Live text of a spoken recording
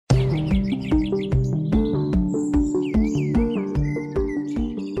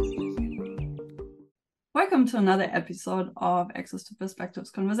Welcome to another episode of Access to Perspectives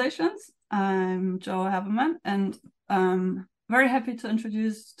Conversations. I'm Jo Haverman, and I'm very happy to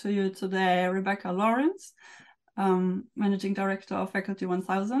introduce to you today Rebecca Lawrence, Managing Director of Faculty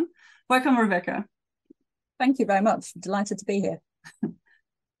 1000. Welcome, Rebecca. Thank you very much. Delighted to be here.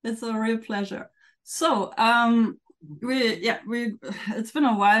 It's a real pleasure. So, it's been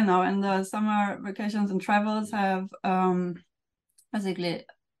a while now, and the summer vacations and travels have basically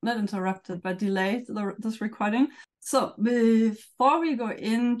not interrupted, but delayed this recording. So before we go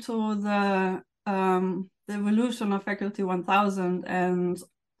into the evolution of Faculty 1000 and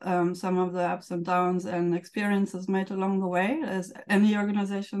some of the ups and downs and experiences made along the way, as any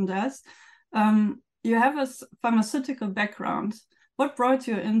organization does, you have a pharmaceutical background. What brought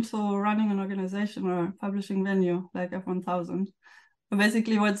you into running an organization or publishing venue like F1000?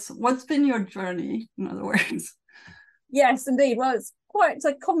 Basically, what's been your journey, in other words? Yes, indeed. Well, it's quite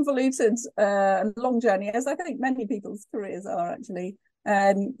a convoluted and long journey, as I think many people's careers are, actually.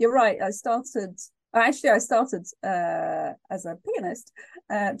 You're right. I started as a pianist,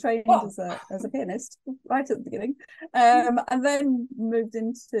 trained as a pianist right at the beginning, and then moved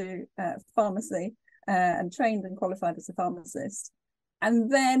into pharmacy and trained and qualified as a pharmacist.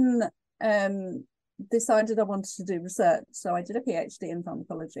 And then decided I wanted to do research, so I did a PhD in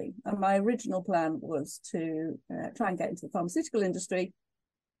pharmacology, and my original plan was to try and get into the pharmaceutical industry.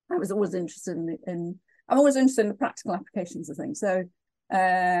 I was always interested in the practical applications of things, so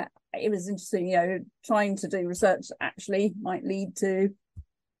it was interesting, trying to do research actually might lead to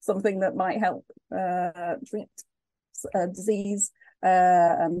something that might help treat disease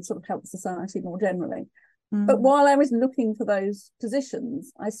and sort of help society more generally. But while I was looking for those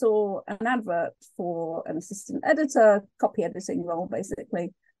positions, I saw an advert for an assistant editor, copy editing role,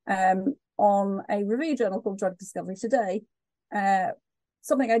 basically, on a review journal called Drug Discovery Today,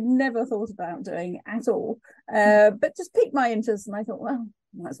 something I'd never thought about doing at all, but just piqued my interest, and I thought, well,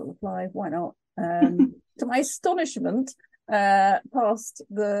 might as well apply, why not? To my astonishment, passed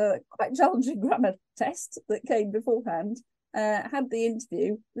the quite challenging grammar test that came beforehand, had the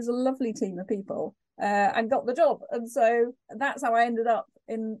interview. There's a lovely team of people, and got the job. And so that's how I ended up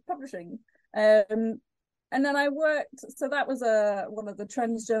in publishing. And then I worked, so that was one of the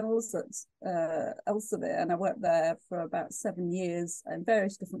trends journals at Elsevier, and I worked there for about 7 years in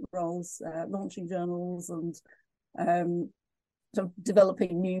various different roles, launching journals and sort of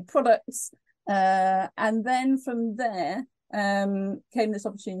developing new products. And then from there came this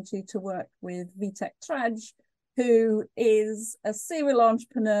opportunity to work with Vitek Traj, who is a serial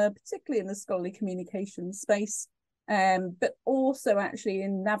entrepreneur, particularly in the scholarly communication space, but also actually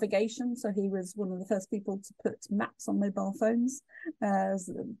in navigation. So he was one of the first people to put maps on mobile phones, as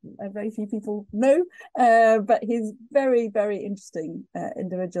very few people know, but he's very, very interesting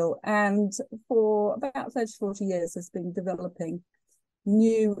individual. And for about 30 to 40 years has been developing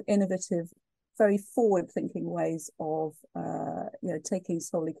new, innovative, very forward-thinking ways of taking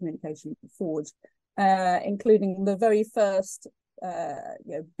scholarly communication forward. Including the very first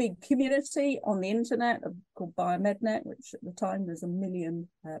big community on the internet called BioMedNet, which at the time was 1 million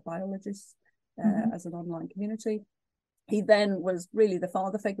biologists as an online community. He then was really the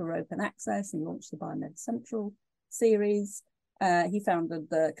father figure of open access and launched the Biomed Central series. He founded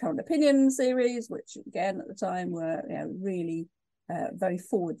the Current Opinion series, which again at the time were really very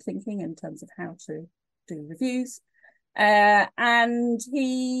forward thinking in terms of how to do reviews. And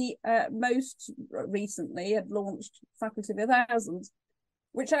he most recently had launched Faculty 1000,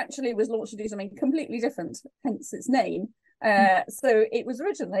 which actually was launched to do something completely different, hence its name. So it was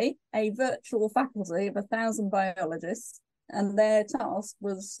originally a virtual faculty of 1,000 biologists, and their task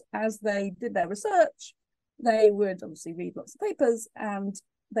was, as they did their research, they would obviously read lots of papers, and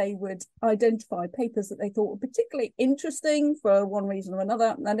they would identify papers that they thought were particularly interesting for one reason or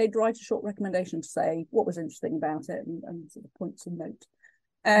another, and they'd write a short recommendation to say what was interesting about it and sort of points of note.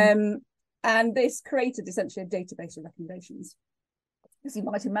 And this created essentially a database of recommendations. As you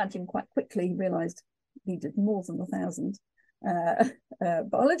might imagine, quite quickly he realised he did more than 1,000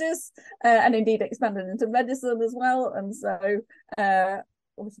 biologists, and indeed expanded into medicine as well. And so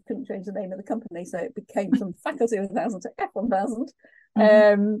obviously couldn't change the name of the company, so it became from Faculty 1000 to F1000.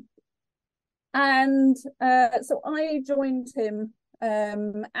 So I joined him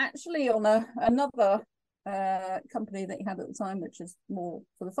actually on another company that he had at the time, which is more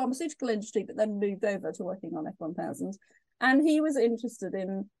for the pharmaceutical industry, but then moved over to working on F1000. And he was interested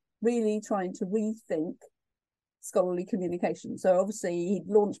in really trying to rethink scholarly communication. So obviously he'd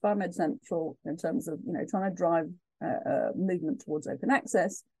launched Biomed Central in terms of trying to drive movement towards open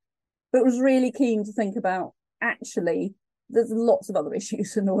access, but was really keen to think about, actually there's lots of other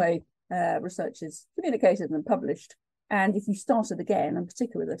issues in the way research is communicated and published. And if you started again, and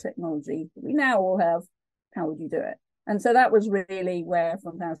particularly with the technology that we now all have, how would you do it? And so that was really where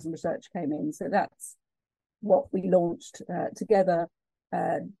 1000 Research came in. So that's what we launched together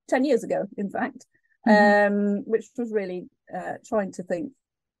 10 years ago, in fact, which was really trying to think,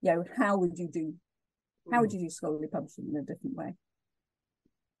 how would you do scholarly publishing in a different way?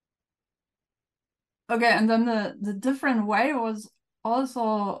 Okay, and then the different way was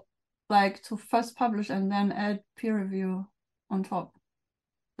also like to first publish and then add peer review on top.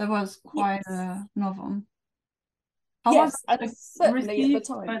 That was quite a novel. How was it certainly at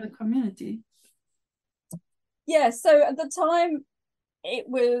the time by the community? Yeah, so at the time it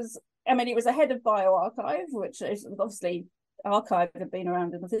was ahead of bioRxiv, which is obviously arXiv had been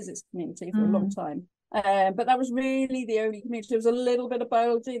around in the physics community for a long time. But that was really the only community. There was a little bit of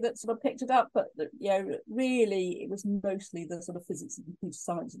biology that sort of picked it up, but really it was mostly the sort of physics and computer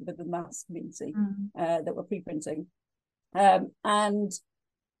science and the maths community that were preprinting. And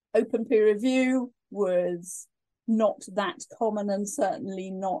open peer review was not that common, and certainly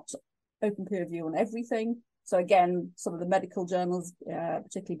not open peer review on everything. So again, some of the medical journals,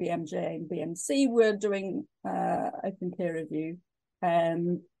 particularly BMJ and BMC, were doing open peer review,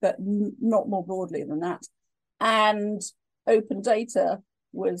 but not more broadly than that. And open data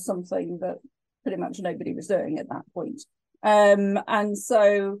was something that pretty much nobody was doing at that point. And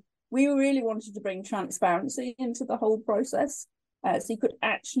so we really wanted to bring transparency into the whole process. So you could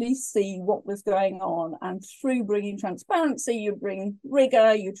actually see what was going on, and through bringing transparency, you bring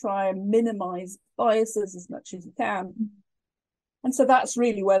rigor, you try and minimize biases as much as you can. And so that's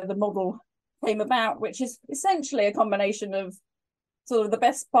really where the model came about, which is essentially a combination of sort of the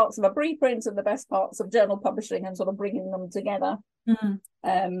best parts of a preprint and the best parts of journal publishing, and sort of bringing them together.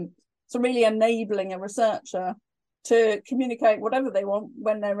 So really enabling a researcher to communicate whatever they want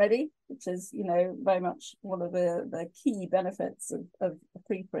when they're ready, which is, very much one of the key benefits of a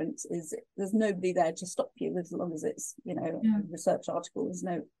preprint, is there's nobody there to stop you as long as it's, a research article. There's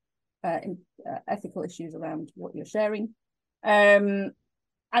no ethical issues around what you're sharing.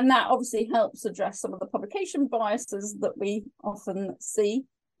 And that obviously helps address some of the publication biases that we often see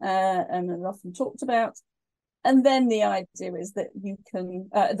and are often talked about. And then the idea is that you can,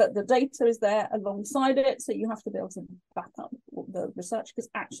 that the data is there alongside it. So you have to be able to back up the research, because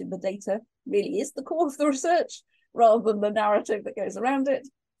actually the data really is the core of the research rather than the narrative that goes around it.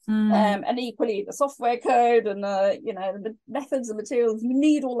 And equally the software code and, the methods and materials, you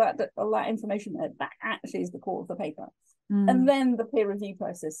need all that information there. That actually is the core of the paper. And then the peer review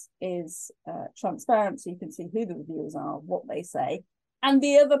process is transparent, so you can see who the reviewers are, what they say. And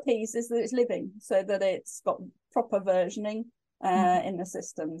the other piece is that it's living, so that it's got proper versioning in the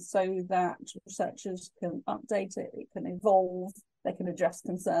system, so that researchers can update it, it can evolve, they can address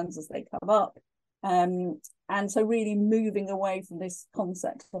concerns as they come up. And so really moving away from this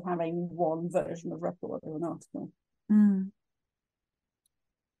concept of having one version of record of an article.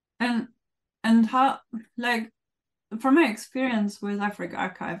 And how, like, from my experience with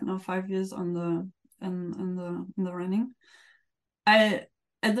rigor, now 5 years on the in the running,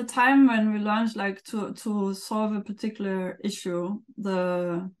 at the time when we launched, like, to solve a particular issue,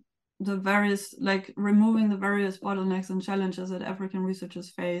 the various, like, removing the various bottlenecks and challenges that African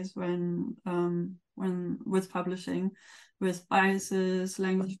researchers face when with publishing, with biases,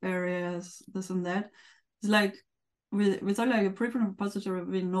 language barriers, this and that, it's like we thought like a preprint repository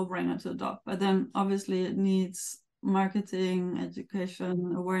would be a no-brainer to adopt, but then obviously it needs marketing,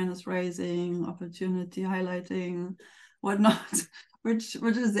 education, awareness raising, opportunity highlighting, whatnot, which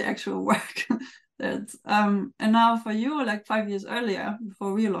is the actual work. That and now for you, like 5 years earlier,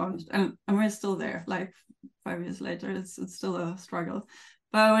 before we launched, and we're still there, like 5 years later, it's still a struggle.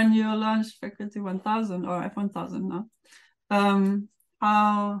 But when you launched Faculty 1000 or F1000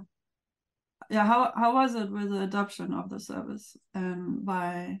 now, how was it with the adoption of the service, and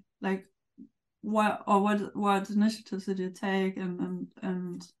by, like, what initiatives did you take,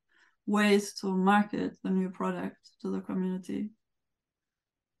 and ways to market the new product to the community?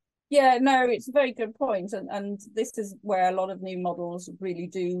 Yeah, no, it's a very good point. And this is where a lot of new models really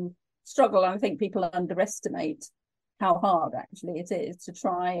do struggle. I think people underestimate how hard actually it is to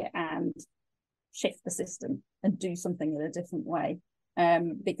try and shift the system and do something in a different way,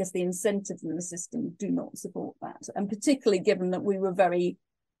 because the incentives in the system do not support that. And particularly given that we were very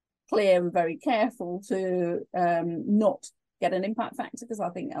clear and very careful to not get an impact factor, because I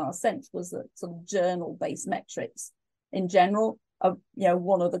think our sense was that sort of journal-based metrics in general are,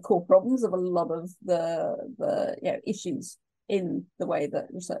 one of the core problems of a lot of the issues in the way that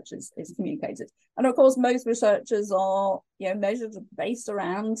research is communicated. And of course, most researchers are measured based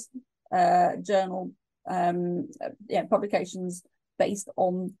around journal publications based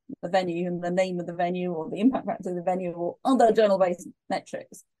on the venue and the name of the venue or the impact factor of the venue or other journal-based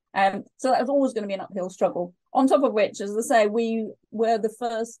metrics. So that was always going to be an uphill struggle. On top of which, as I say, we were the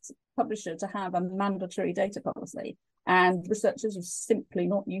first publisher to have a mandatory data policy, and researchers were simply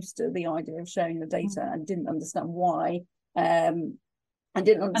not used to the idea of sharing the data and didn't understand why, and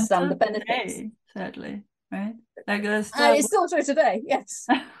didn't understand the benefits. Today, sadly, right? Like it's still true today. Yes,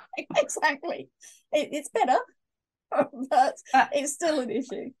 exactly. It's better, but it's still an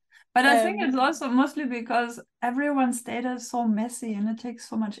issue. But I think it's also mostly because everyone's data is so messy and it takes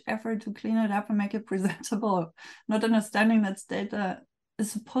so much effort to clean it up and make it presentable, not understanding that data is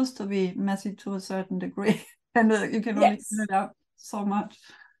supposed to be messy to a certain degree and you can only clean it up so much.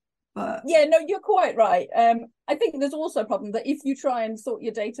 But yeah, no, you're quite right. I think there's also a problem that if you try and sort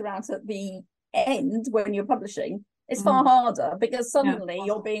your data out at the end when you're publishing, it's far harder because suddenly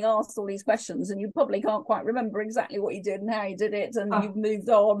you're being asked all these questions and you probably can't quite remember exactly what you did and how you did it, and you've moved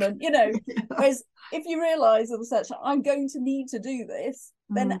on, and whereas if you realize as a researcher, I'm going to need to do this,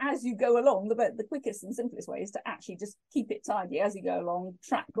 then as you go along, the quickest and simplest way is to actually just keep it tidy as you go along,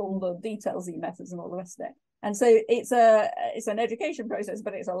 track all the details of your methods and all the rest of it. And so it's an education process,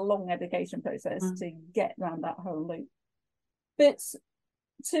 but it's a long education process to get around that whole loop. But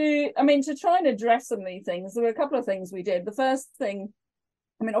to try and address some of these things, there were a couple of things we did. The first thing,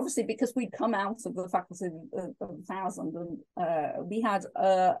 obviously, because we'd come out of the faculty of 1,000, and we had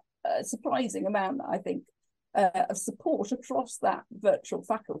a surprising amount, I think, of support across that virtual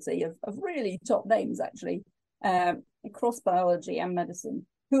faculty of really top names, actually, across biology and medicine,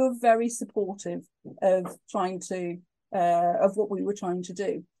 who are very supportive of of what we were trying to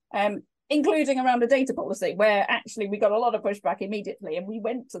do. Including around a data policy, where actually we got a lot of pushback immediately, and we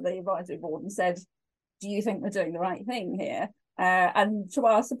went to the advisory board and said, do you think we're doing the right thing here? And to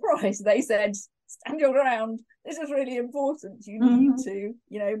our surprise, they said, stand your ground, this is really important, you need to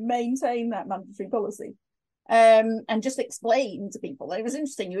maintain that mandatory policy. And just explain to people. It was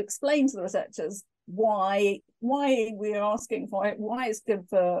interesting, you explain to the researchers why we're asking for it, why it's good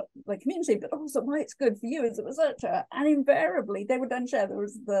for the community, but also why it's good for you as a researcher. And invariably they would then share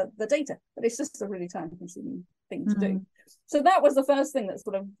the data, but it's just a really time-consuming thing to do. So that was the first thing that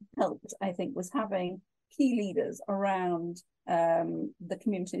sort of helped, I think, was having key leaders around the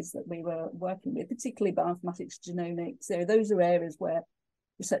communities that we were working with, particularly bioinformatics, genomics. So those are areas where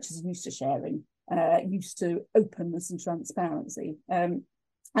researchers are used to sharing, used to openness and transparency.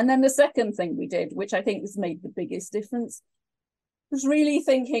 And then the second thing we did, which I think has made the biggest difference, was really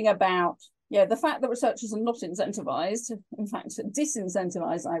thinking about the fact that researchers are not incentivized, in fact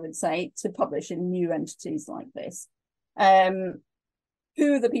disincentivized, I would say, to publish in new entities like this.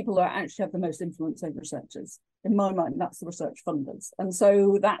 Who are the people that actually have the most influence over researchers? In my mind, that's the research funders. And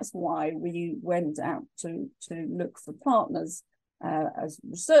so that's why we went out to look for partners as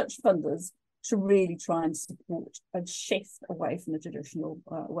research funders to really try and support a shift away from the traditional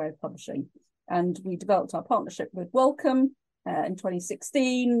way of publishing. And we developed our partnership with Wellcome in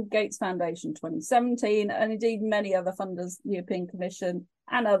 2016, Gates Foundation 2017, and indeed many other funders, European Commission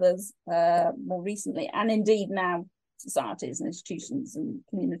and others more recently, and indeed now societies and institutions and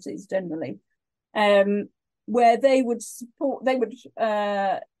communities generally, where they would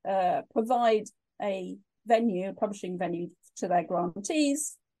provide a publishing venue to their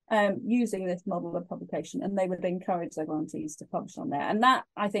grantees, using this model of publication, and they would encourage their grantees to publish on there. And that,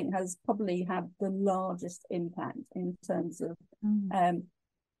 I think, has probably had the largest impact in terms of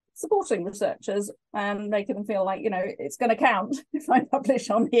supporting researchers and making them feel like, it's going to count if I publish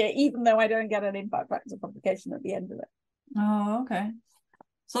on here, even though I don't get an impact factor publication at the end of it. Oh, okay.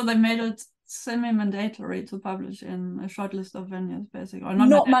 So they made it semi-mandatory to publish in a short list of venues, basically. Or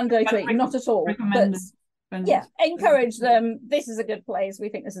not mandatory, not at all. Recommended. Yeah, encourage them. This is a good place. We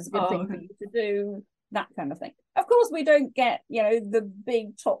think this is a good thing for you to do, that kind of thing. Of course, we don't get, the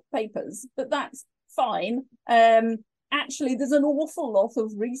big top papers, but that's fine. Actually, there's an awful lot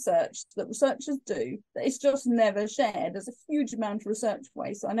of research that researchers do that is just never shared. There's a huge amount of research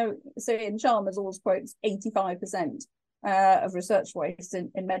waste. I know, so Ian Chalmers always quotes 85% of research waste in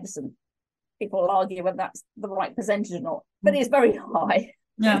medicine. People argue whether that's the right percentage or not, but it's very high.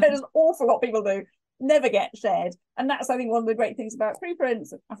 Yeah. There's an awful lot of people do never get shared, and that's, I think, one of the great things about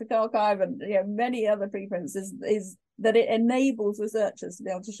preprints, Africa Archive, and many other preprints is that it enables researchers to be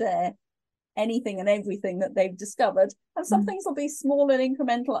able to share anything and everything that they've discovered, and some things will be small and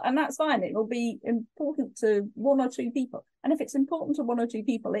incremental, and that's fine. It will be important to one or two people, and if it's important to one or two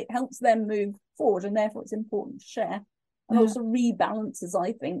people, it helps them move forward, and therefore it's important to share, and also rebalances,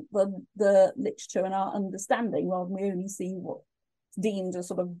 I think, the literature and our understanding, rather than we only see what deemed as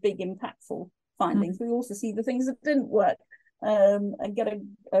sort of big impactful findings. We also see the things that didn't work, and get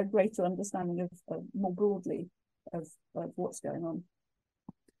a greater understanding of more broadly of what's going on.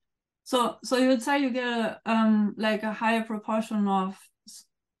 So you would say you get like a higher proportion of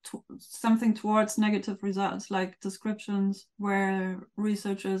something towards negative results, like descriptions where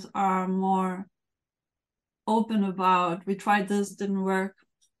researchers are more open about, we tried this, didn't work,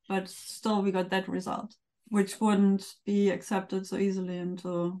 but still we got that result, which wouldn't be accepted so easily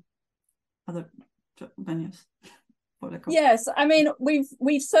into other venues. Yes, I mean,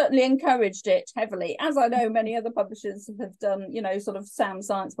 we've certainly encouraged it heavily, as I know many other publishers have done, you know, sort of sound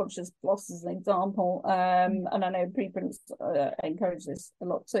science publishers, PLOS as an example, and I know preprints encourage this a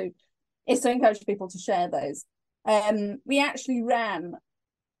lot too, is to encourage people to share those. We actually ran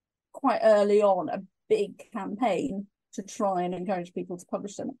quite early on a big campaign to try and encourage people to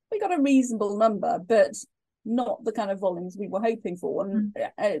publish them. We got a reasonable number, but not the kind of volumes we were hoping for,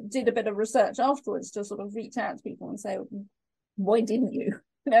 and did a bit of research afterwards to sort of reach out to people and say, why didn't you?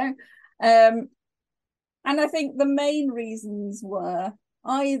 You know, and I think the main reasons were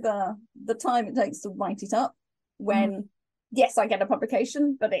either the time it takes to write it up, when yes, I get a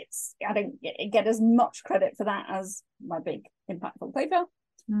publication, but I don't get as much credit for that as my big impactful paper.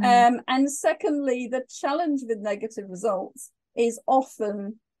 And secondly, the challenge with negative results is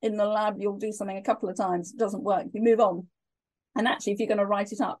often in the lab, you'll do something a couple of times, it doesn't work, you move on. And actually, if you're going to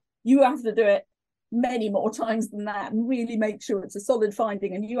write it up, you have to do it many more times than that and really make sure it's a solid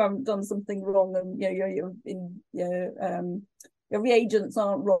finding and you haven't done something wrong, and your reagents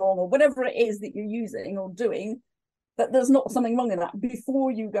aren't wrong, or whatever it is that you're using or doing, that there's not something wrong in that before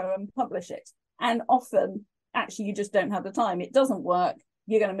you go and publish it. And often, actually, you just don't have the time. It doesn't work.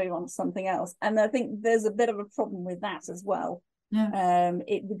 You're going to move on to something else. And I think there's a bit of a problem with that as well. Yeah.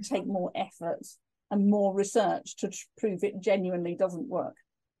 It would take more effort and more research to prove it genuinely doesn't work.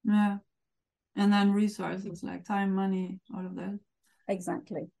 Yeah. And then resources like time, money, all of that.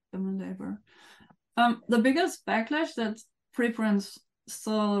 Exactly. Human labor. The biggest backlash that preprints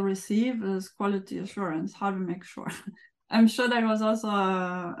still receive is quality assurance, how to make sure. I'm sure that was also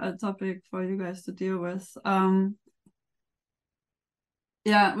a topic for you guys to deal with.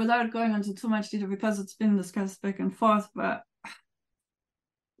 Yeah, without going into too much detail, because it's been discussed back and forth, but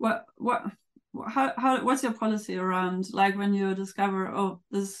what's your policy around, like, when you discover, oh,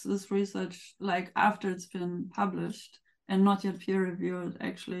 this research, like, after it's been published and not yet peer reviewed,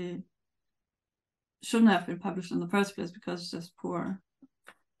 actually shouldn't have been published in the first place because it's just poor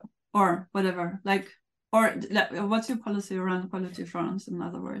or whatever, like, or what's your policy around quality assurance, in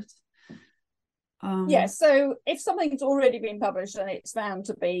other words? Yeah, so if something's already been published and it's found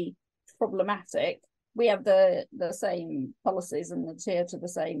to be problematic, we have the same policies and adhere to the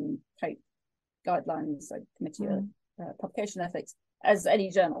same COPE guidelines, so Committee of Publication Ethics, as any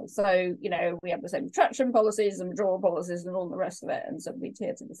journal. So, you know, we have the same retraction policies and withdrawal policies and all the rest of it, and so we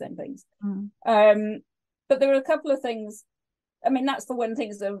adhere to the same things. But there are a couple of things. I mean, that's the one thing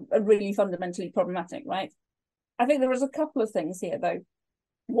that are really fundamentally problematic, right? I think there is a couple of things here, though.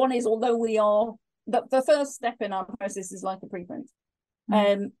 One is, although we are, the first step in our process is like a preprint.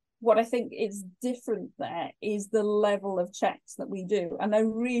 What I think is different there is the level of checks that we do. And they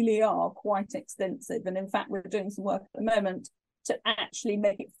really are quite extensive. And in fact, we're doing some work at the moment to actually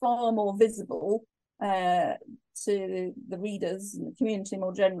make it far more visible to the readers and the community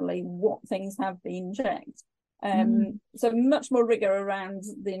more generally what things have been checked. So much more rigor around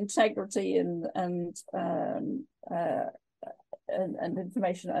the integrity and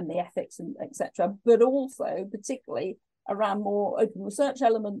information and the ethics and etc., but also particularly around more open research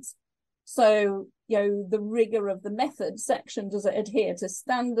elements. So, you know, the rigor of the method section, does it adhere to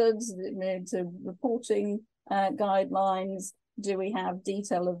standards, to reporting guidelines? Do we have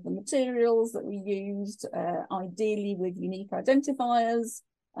detail of the materials that we used, ideally with unique identifiers?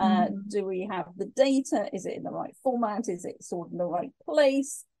 Do we have the data? Is it in the right format? Is it stored in the right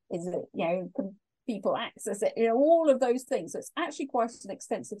place? Is it, you know, can people access it? You know, all of those things. So it's actually quite an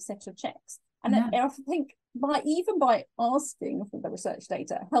extensive set of checks. And I think by asking for the research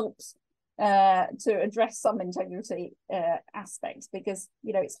data helps to address some integrity aspects, because,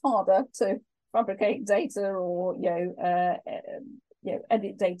 you know, it's harder to fabricate data or,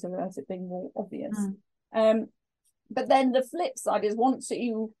 edit data without it being more obvious. But then the flip side is, once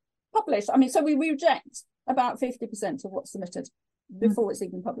you publish, I mean, so we reject about 50% of what's submitted before it's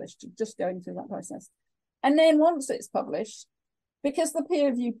even published, just going through that process. And then once it's published, because the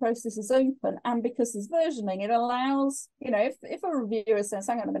peer review process is open and because there's versioning, it allows, you know, if a reviewer says,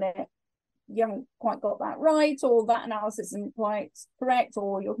 hang on a minute, you haven't quite got that right, or that analysis isn't quite correct,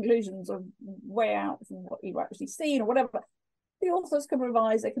 or your conclusions are way out from what you've actually seen, or whatever, the authors can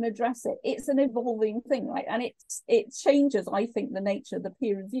revise, they can address it. It's an evolving thing, right? And it changes, I think, the nature of the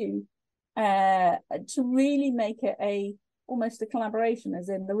peer review to really make it almost a collaboration, as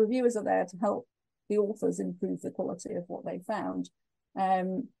in the reviewers are there to help the authors improve the quality of what they found.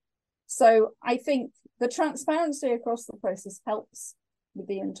 So I think the transparency across the process helps with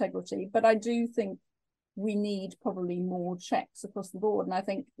the integrity, but I do think we need probably more checks across the board. And I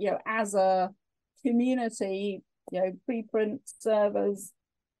think, as a community, preprint servers,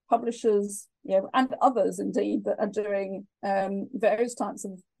 publishers, and others indeed that are doing various types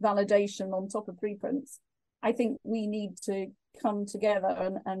of validation on top of preprints, I think we need to come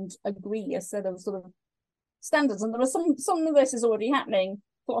together and agree a set of sort of standards. And there are some of this is already happening.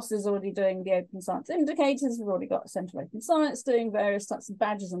 PLOS is already doing the Open Science Indicators. We've already got Centre of Open Science doing various types of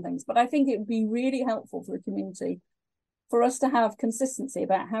badges and things. But I think it would be really helpful for the community for us to have consistency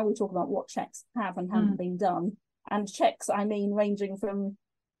about how we talk about what checks have and haven't been done. And checks, I mean, ranging from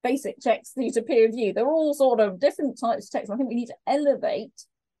basic checks through to peer review. They're all sort of different types of checks. I think we need to elevate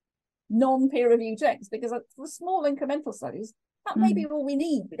non-peer review checks, because for small incremental studies, that may be all we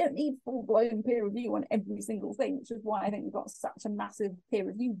need. We don't need full-blown peer review on every single thing, which is why I think we've got such a massive peer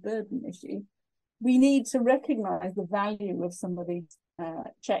review burden issue. We need to recognise the value of some of these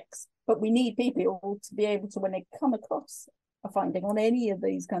checks, but we need people to be able to, when they come across a finding on any of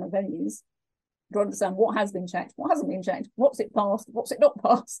these kind of venues, to understand what has been checked, what hasn't been checked, what's it passed, what's it not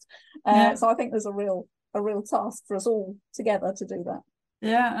passed. So I think there's a real task for us all together to do that.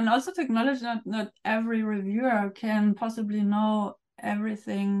 Yeah, and also to acknowledge that not every reviewer can possibly know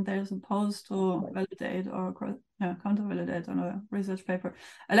everything they're supposed to validate or counter-validate on a research paper.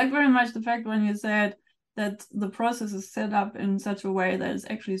 I like very much the fact when you said that the process is set up in such a way that it's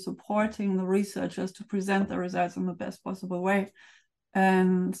actually supporting the researchers to present the results in the best possible way.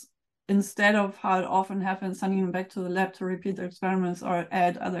 And instead of how it often happens, sending them back to the lab to repeat their experiments or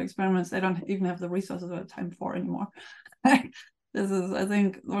add other experiments they don't even have the resources or time for anymore. This is, I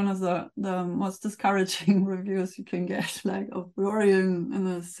think, one of the most discouraging reviews you can get, like of worrying in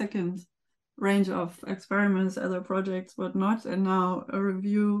a second range of experiments, other projects, whatnot, and now a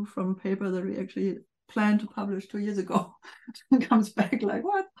review from a paper that we actually planned to publish 2 years ago comes back like,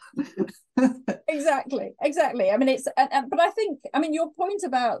 what? Exactly. I mean, it's, but I think, I mean, your point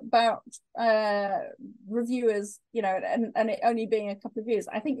about reviewers, and it only being a couple of years,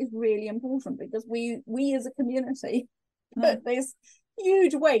 I think is really important, because we as a community put this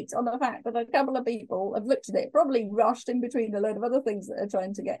huge weight on the fact that a couple of people have looked at it, probably rushed in between a load of other things that are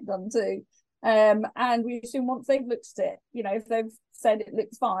trying to get done too. And we assume once they've looked at it, if they've said it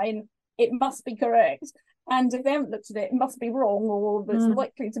looks fine, it must be correct. And if they haven't looked at it, it must be wrong, or it's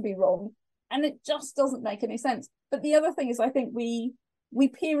likely to be wrong. And it just doesn't make any sense. But the other thing is, I think we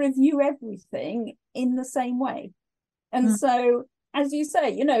peer review everything in the same way. And so, as you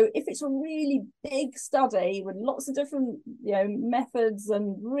say, if it's a really big study with lots of different, methods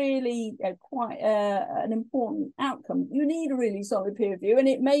and really quite an important outcome, you need a really solid peer review. And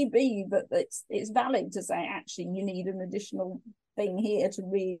it may be that it's valid to say, actually, you need an additional thing here to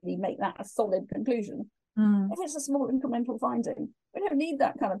really make that a solid conclusion. If it's a small incremental finding, we don't need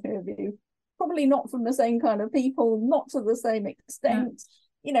that kind of peer review. Probably not from the same kind of people, not to the same extent.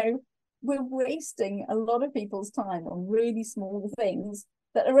 We're wasting a lot of people's time on really small things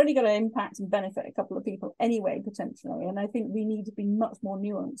that are only going to impact and benefit a couple of people anyway, potentially. And I think we need to be much more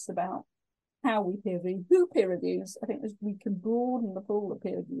nuanced about how we peer review, who peer reviews. I think we can broaden the pool of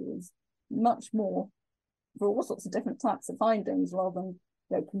peer reviewers much more for all sorts of different types of findings, rather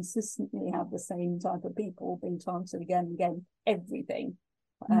than consistently have the same type of people being targeted again and again, everything.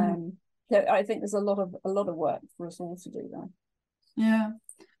 I think there's a lot of work for us all to do that. Yeah.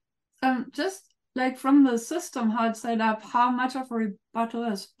 Just like from the system, how it's set up, how much of a rebuttal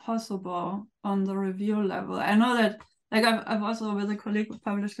is possible on the review level? I know that, like, I've also with a colleague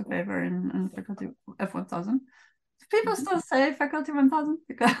published a paper in faculty F1000. People still say faculty 1000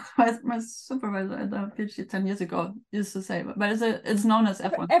 because my supervisor at the PhD 10 years ago used to say, but it's known as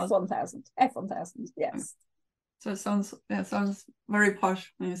F1000. F1000, yes. So it sounds very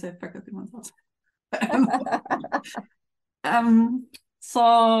posh when you say faculty 1000.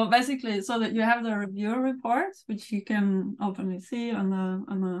 So basically, so that you have the review reports, which you can openly see on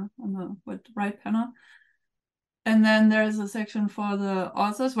the right panel, and then there's a section for the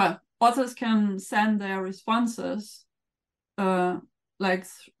authors. Well, authors can send their responses, like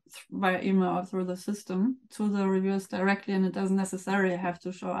via email or through the system, to the reviewers directly, and it doesn't necessarily have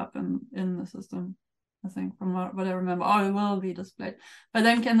to show up in the system. I think from what I remember, or it will be displayed. But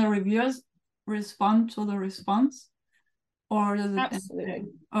then, can the reviewers respond to the response? Or does it? Absolutely.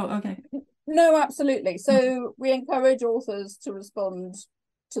 Oh, okay. No, absolutely. So we encourage authors to respond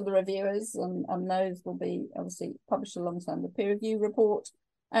to the reviewers, and those will be obviously published alongside the peer review report.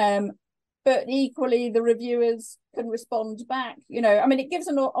 But equally, the reviewers can respond back. I mean, it gives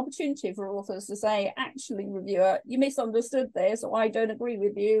an opportunity for authors to say, actually, reviewer, you misunderstood this, or I don't agree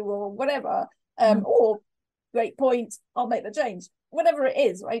with you, or whatever. Or, great point, I'll make the change. Whatever it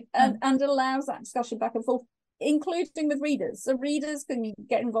is, right? And allows that discussion back and forth, including with readers. So readers can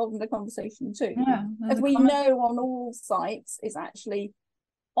get involved in the conversation too. As we know, on all sites, it's actually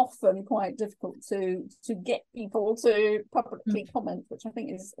often quite difficult to get people to publicly comment, which I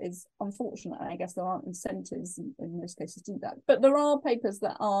think is unfortunate. I guess there aren't incentives in most cases to do that. But there are papers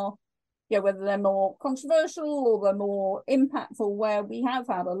that are, whether they're more controversial or they're more impactful, where we have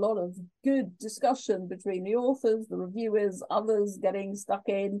had a lot of good discussion between the authors, the reviewers, others getting stuck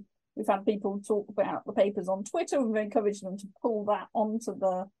in. We've had people talk about the papers on Twitter, and we've encouraged them to pull that onto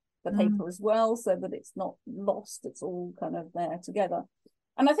the paper as well, so that it's not lost, it's all kind of there together.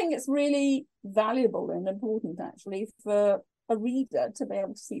 And I think it's really valuable and important, actually, for a reader to be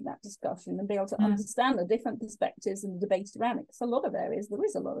able to see that discussion and be able to understand the different perspectives and the debate around it. Because a lot of areas, there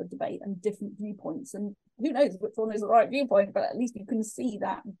is a lot of debate and different viewpoints, and who knows which one is the right viewpoint, but at least you can see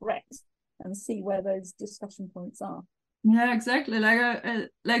that breadth and see where those discussion points are. Yeah, exactly.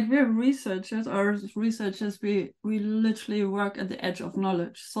 Like we're researchers, we literally work at the edge of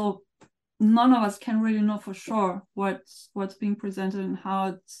knowledge. So none of us can really know for sure what's being presented and how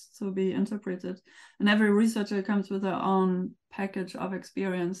it's to be interpreted. And every researcher comes with their own package of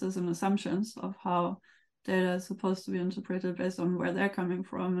experiences and assumptions of how data is supposed to be interpreted based on where they're coming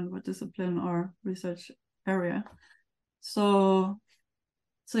from and what discipline or research area. So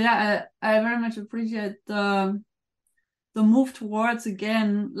yeah, I very much appreciate the move towards,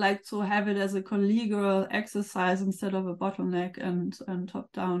 again, like to have it as a collegial exercise instead of a bottleneck and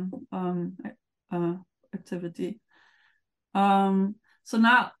top-down activity. So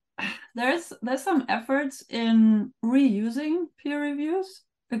now there's some efforts in reusing peer reviews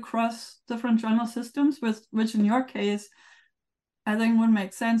across different journal systems, which in your case, I think would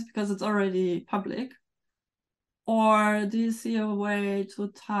make sense because it's already public. Or do you see a way to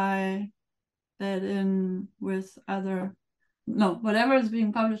tie that in with other? No, whatever is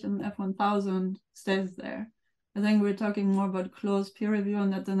being published in F1000 stays there. I think we're talking more about closed peer review,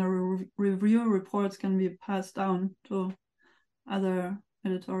 and that then the review reports can be passed down to other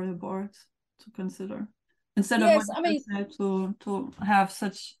editorial boards to consider, instead of to have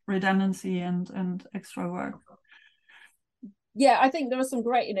such redundancy and extra work. Yeah, I think there are some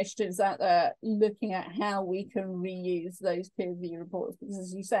great initiatives out there looking at how we can reuse those peer review reports, because,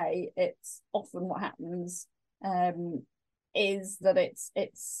 as you say, it's often what happens is that it's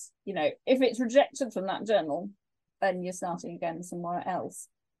if it's rejected from that journal, then you're starting again somewhere else.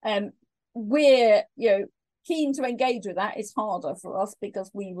 We're keen to engage with that. It's harder for us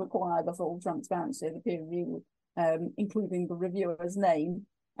because we require the full transparency of the peer review, including the reviewer's name.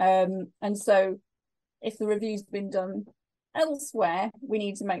 And so if the review's been done elsewhere, we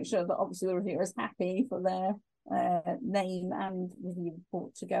need to make sure that obviously the reviewer is happy for their name and review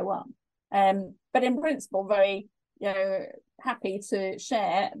report to go up. But in principle, very happy to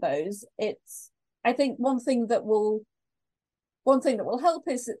share those. I think one thing that will help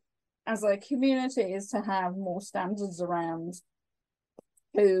is, as a community, is to have more standards around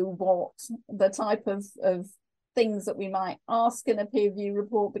who, what, the type of things that we might ask in a peer review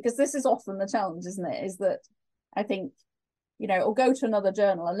report, because this is often the challenge, isn't it? Is that I think, or go to another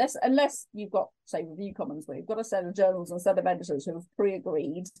journal, unless you've got, say, Review Commons, where you've got a set of journals and a set of editors who have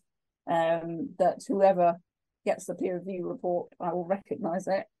pre-agreed that whoever gets the peer review report, I will recognise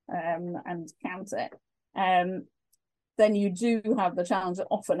it and count it. Then you do have the challenge that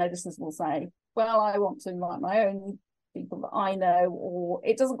often editors will say, well, I want to invite my own people that I know, or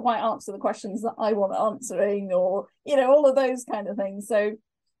it doesn't quite answer the questions that I want answering, or, all of those kind of things. So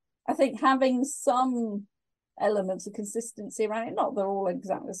I think having some elements of consistency around it, not they're all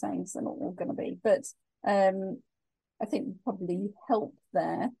exactly the same, so they're not all going to be, but I think probably help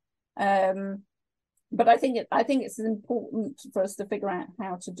there. But I think it's important for us to figure out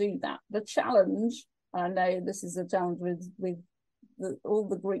how to do that. The challenge, I know this is a challenge with all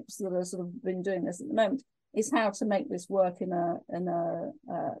the groups that are sort of been doing this at the moment, is how to make this work in a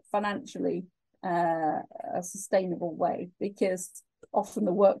financially a sustainable way, because often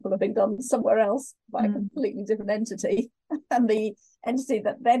the work will have been done somewhere else by a completely different entity, and the entity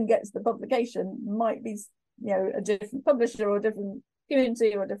that then gets the publication might be a different publisher or a different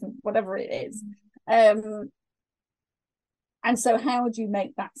community or a different whatever it is. And so how would you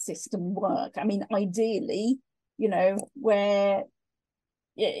make that system work? I mean, ideally, where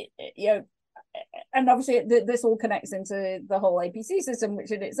and obviously this all connects into the whole APC system,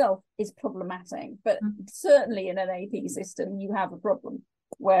 which in itself is problematic. But certainly in an AP system, you have a problem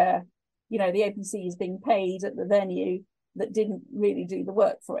where, you know, the APC is being paid at the venue that didn't really do the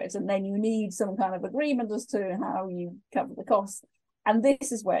work for it. And then you need some kind of agreement as to how you cover the costs. And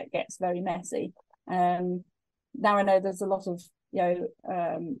this is where it gets very messy. Now I know there's a lot of, you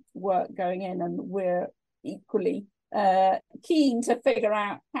know, work going in, and we're equally keen to figure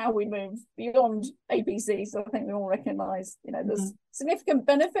out how we move beyond APC. So I think we all recognise, you know, there's significant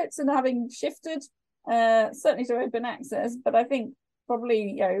benefits in having shifted certainly to open access, but I think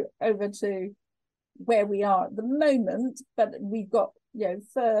probably, you know, over to where we are at the moment, but we've got, you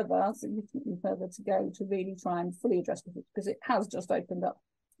know, significantly further to go to really try and fully address it, because it has just opened up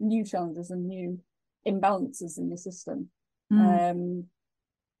new challenges and new imbalances in the system. And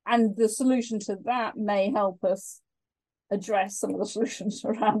the solution to that may help us address some of the solutions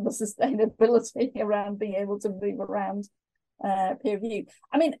around the sustainability, around being able to move around peer review.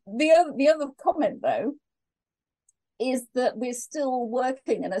 I mean, the other comment though is that we're still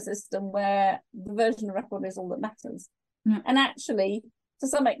working in a system where the version of record is all that matters. And actually, to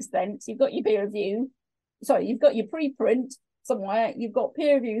some extent, you've got your peer review, you've got your preprint somewhere, you've got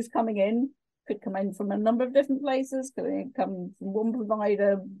peer reviews coming in, could come in from a number of different places, could come from one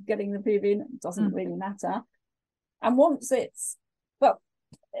provider getting the peer review, it doesn't really matter. And once it's, well,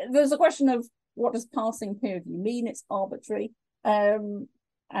 there's a question of what does passing peer review mean? It's arbitrary. And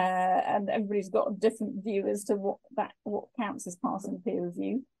everybody's got a different view as to what counts as passing peer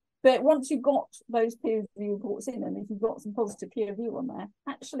review. But once you've got those peer review reports in, and if you've got some positive peer review on there,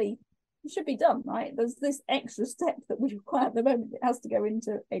 actually it should be done, right? There's this extra step that we require at the moment. It has to go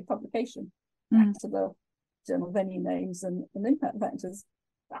into a publication, back to the journal venue names and impact factors.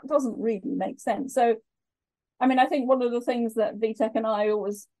 That doesn't really make sense. So, I mean, I think one of the things that VTech and I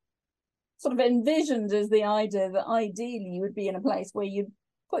always sort of envisioned is the idea that ideally you would be in a place where you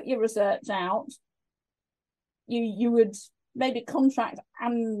put your research out, you would maybe contract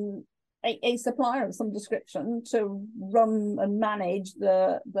a supplier of some description to run and manage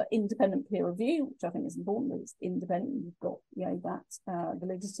the independent peer review, which I think is important that it's independent. You've got, you know, that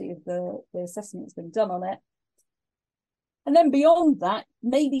validity of the assessment that's been done on it. And then beyond that,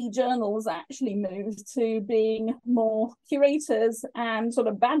 maybe journals actually move to being more curators and sort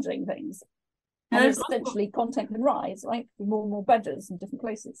of badging things. And essentially content can rise, right? More and more badges in different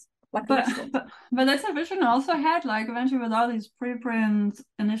places. Like but that's a vision I also had, like eventually with all these preprint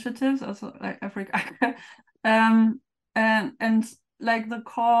initiatives, also like Africa, and like the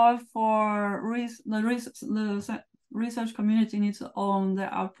call for the research community needs to own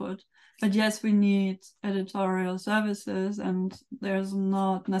their output. But yes, we need editorial services, and there's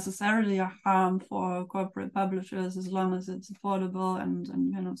not necessarily a harm for corporate publishers as long as it's affordable and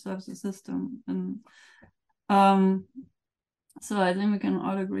you know, serves the system. And so I think we can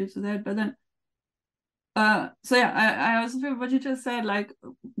all agree to that. But then, so yeah, I also feel what you just said, like,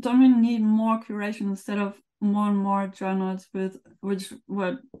 don't we need more curation instead of more and more journals with which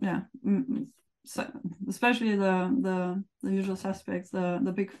would, yeah, so especially the usual suspects,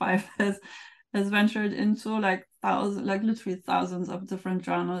 the big five has ventured into like literally thousands of different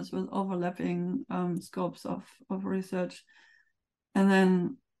journals with overlapping scopes of research. And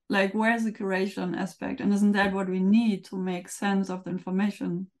then, like, where's the curation aspect? And isn't that what we need to make sense of the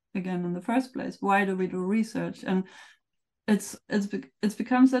information again in the first place? Why do we do research? And it's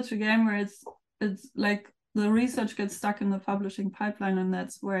become such a game where it's like the research gets stuck in the publishing pipeline, and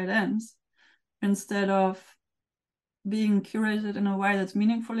that's where it ends, instead of being curated in a way that's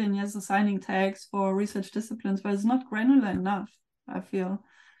meaningful. And yes, assigning tags for research disciplines, but it's not granular enough, I feel,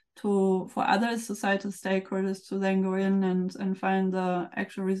 for other societal stakeholders to then go in and find the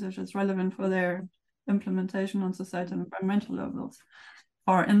actual research that's relevant for their implementation on societal and environmental levels,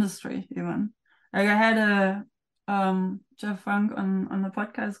 or industry even. Like I had a Jeff Frank on the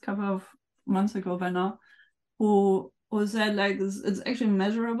podcast a couple of months ago by now, who said, like, it's actually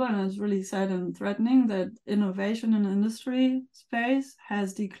measurable, and it's really sad and threatening that innovation in the industry space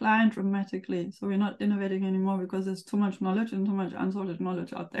has declined dramatically. So we're not innovating anymore because there's too much knowledge and too much unsorted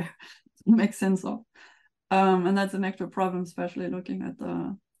knowledge out there to make sense of. And that's an actual problem, especially looking at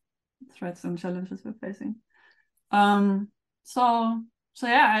the threats and challenges we're facing. So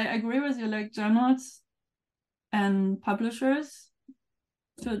yeah, I agree with you, like journals and publishers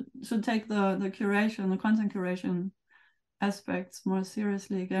should take the curation, the content curation aspects more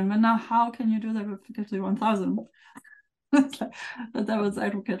seriously again. But now, how can you do that with 51,000? The devil's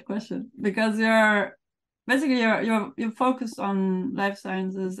advocate question, because you're focused on life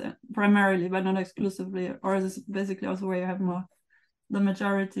sciences primarily, but not exclusively, or is this basically also where you have more the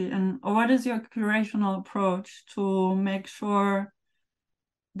majority, and or what is your curational approach to make sure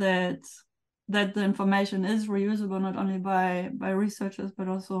that the information is reusable not only by researchers but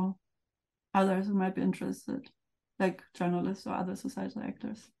also others who might be interested, like journalists or other societal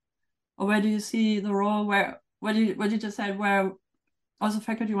actors? Or where do you see the role where what you just said, where also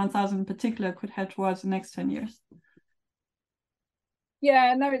Faculty 1000 in particular could head towards the next 10 years?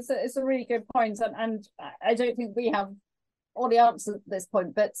 Yeah, no, it's a really good point, and I don't think we have all the answers at this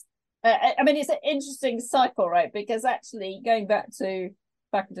point, but I mean, it's an interesting cycle, right? Because actually going back to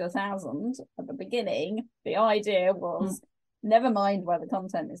Faculty 1000 at the beginning, the idea was never mind where the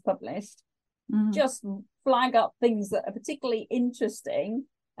content is published, just flag up things that are particularly interesting,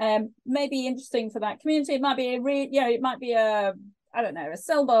 maybe interesting for that community. It might be it might be a, I don't know, a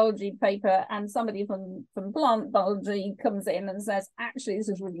cell biology paper, and somebody from plant biology comes in and says, actually, this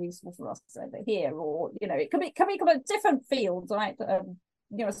is really useful for us over here, or it can be different fields, right?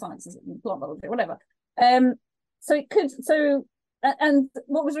 Neurosciences, plant biology, whatever. So it could and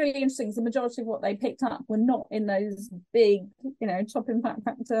what was really interesting is the majority of what they picked up were not in those big, top impact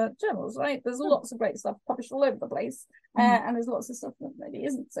factor journals, right? There's lots of great stuff published all over the place, and there's lots of stuff that maybe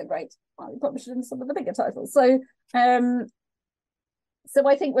isn't so great, published in some of the bigger titles. So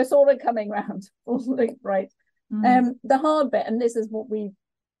I think we're sort of coming around, right? The hard bit, and this is what we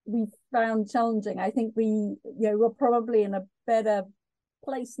found challenging. I think we're probably in a better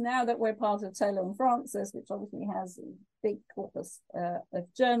place now that we're part of Taylor and Francis, which obviously has a big corpus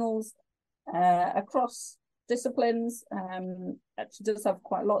of journals across disciplines. Actually does have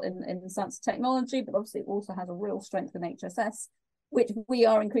quite a lot in science and technology, but obviously it also has a real strength in HSS, which we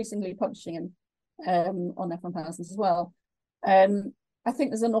are increasingly publishing in on F1000s as well. I think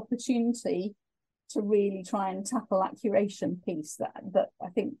there's an opportunity to really try and tackle that curation piece that I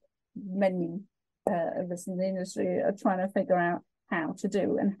think many of us in the industry are trying to figure out how to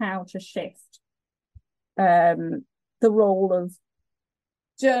do, and how to shift the role of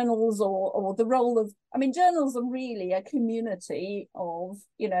journals, or the role of, I mean, journals are really a community of,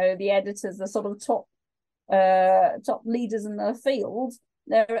 the editors, the sort of top leaders in their field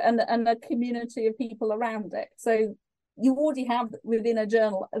there, and a community of people around it. So you already have within a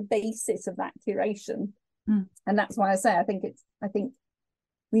journal a basis of that curation, and that's why I say I think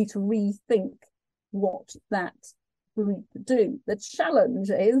we need to rethink what that group do. The challenge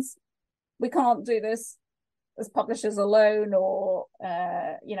is we can't do this as publishers alone, or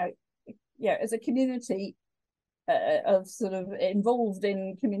as a community of sort of involved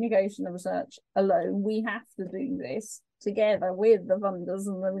in communication and research alone. We have to do this together with the funders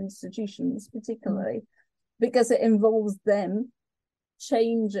and the institutions, particularly because it involves them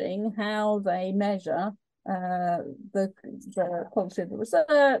changing how they measure the quality of the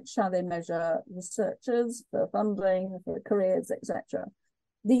research, how they measure researchers for funding, for careers, etc.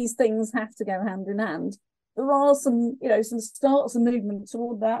 These things have to go hand in hand. There are some starts and movement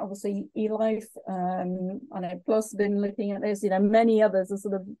toward that. Obviously, eLife, I know Plus have been looking at this. Many others are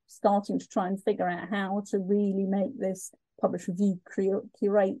sort of starting to try and figure out how to really make this publish, review,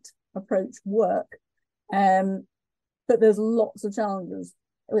 curate approach work. But there's lots of challenges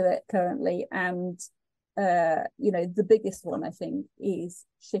with it currently, and the biggest one, I think, is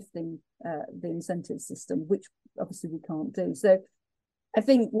shifting the incentive system, which obviously we can't do. So I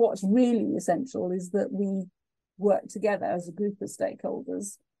think what's really essential is that we work together as a group of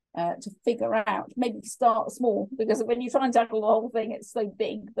stakeholders to figure out, maybe start small, because when you try and tackle the whole thing, it's so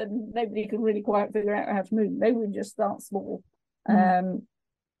big that nobody can really quite figure out how to move. Maybe we just start small,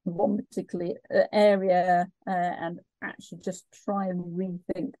 one particular area, and actually just try and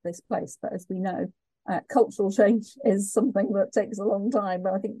rethink this place. But as we know, cultural change is something that takes a long time.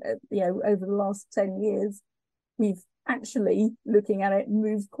 But I think over the last 10 years, we've actually, looking at it,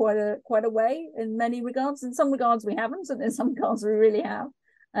 moved quite a way in many regards. In some regards we haven't, and in some regards we really have.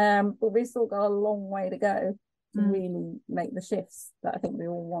 But we've still got a long way to go to really make the shifts that I think we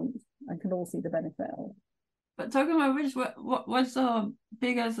all want and can all see the benefit of. But talking about which, what's the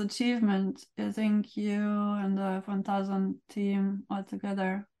biggest achievement you think you and the 1000 team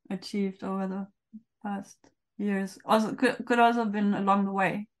altogether achieved over the past years? Also, could also have been along the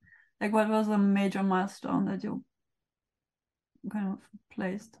way. Like, what was a major milestone that you kind of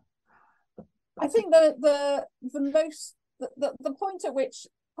placed? I think the point at which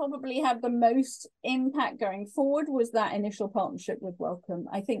probably had the most impact going forward was that initial partnership with Wellcome.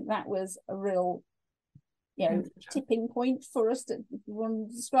 I think that was a real tipping point for us, if you want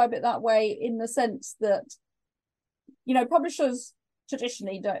to describe it that way, in the sense that publishers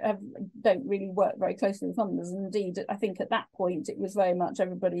traditionally don't really work very closely with funders, and indeed I think at that point it was very much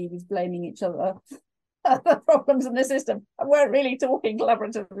everybody was blaming each other the problems in the system and weren't really talking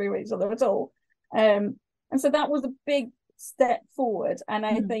collaboratively with each other at all. And so that was a big step forward, and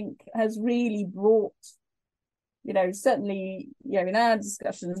I think has really brought, certainly, in our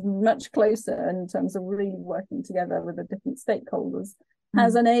discussions, much closer in terms of really working together with the different stakeholders,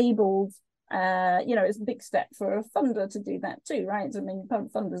 has enabled, it's a big step for a funder to do that too, right? I mean,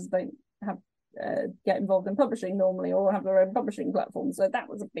 funders don't have get involved in publishing normally or have their own publishing platform, so that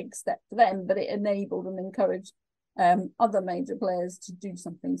was a big step for them, but it enabled and encouraged other major players to do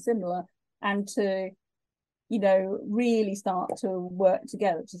something similar and to really start to work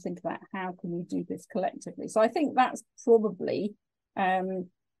together to think about how can we do this collectively. So I think that's probably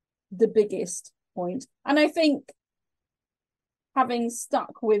the biggest point. And I think having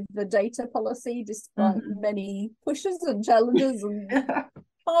stuck with the data policy despite many pushes and challenges and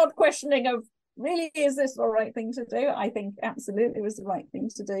hard questioning of really, is this the right thing to do? I think absolutely it was the right thing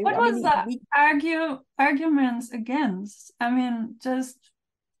to do. What was the arguments against? I mean, just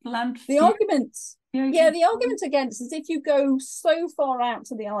blunt. The arguments. Yeah, the argument against is if you go so far out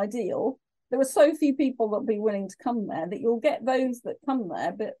to the ideal, there are so few people that will be willing to come there that you'll get those that come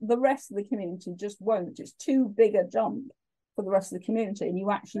there, but the rest of the community just won't. It's too big a jump for the rest of the community, and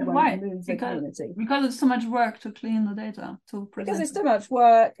you actually won't move the community. Because it's so much work to clean the data, to present. Because it's too much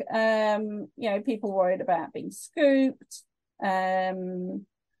work. People worried about being scooped, don't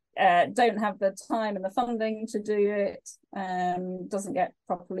have the time and the funding to do it, doesn't get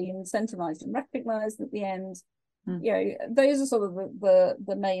properly incentivized and recognized at the end. Those are sort of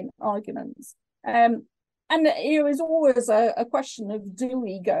the main arguments. And it's always a question of, do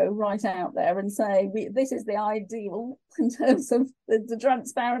we go right out there and say this is the ideal in terms of the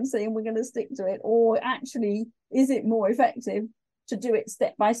transparency and we're going to stick to it, or actually is it more effective to do it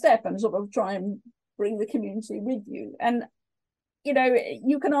step by step and sort of try and bring the community with you? And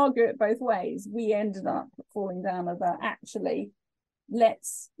you can argue it both ways. We ended up falling down at that. Actually,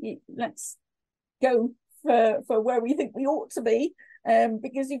 let's go for where we think we ought to be,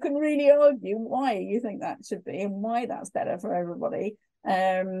 because you can really argue why you think that should be and why that's better for everybody,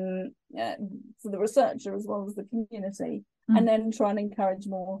 for the researcher as well as the community, and then try and encourage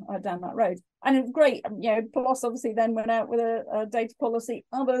more down that road. And it's great. PLOS obviously then went out with a data policy.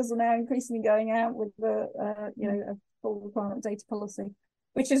 Others are now increasingly going out with a full requirement data policy,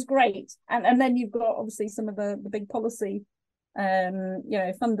 which is great. And then you've got obviously some of the big policy,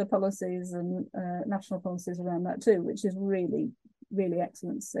 funder policies and national policies around that too, which is really, really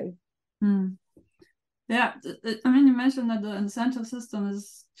excellent to see. Yeah, I mean, you mentioned that the incentive system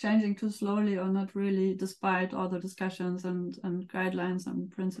is changing too slowly, or not really, despite all the discussions and guidelines and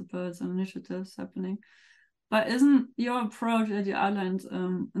principles and initiatives happening. But isn't your approach that you outlined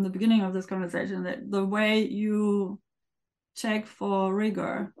in the beginning of this conversation, that the way you check for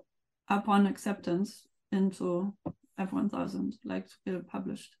rigor upon acceptance into F1000, like to get it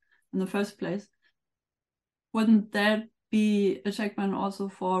published in the first place, wouldn't that be a checkpoint also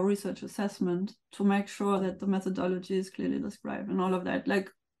for research assessment to make sure that the methodology is clearly described and all of that? Like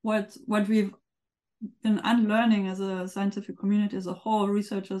what we've been unlearning as a scientific community as a whole,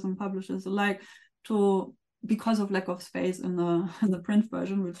 researchers and publishers alike, because of lack of space in the print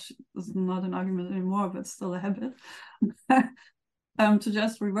version, which is not an argument anymore, but still a habit, to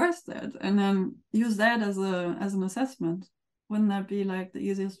just reverse that and then use that as an assessment. Wouldn't that be like the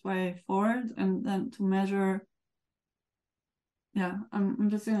easiest way forward? And then to measure, I'm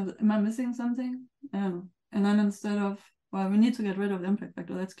just saying, am I missing something? I don't know. And then instead of, well, we need to get rid of the impact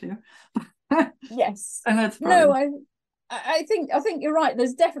factor, that's clear. Yes. And that's I think you're right.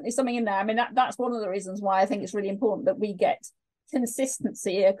 There's definitely something in there. I mean, that's one of the reasons why I think it's really important that we get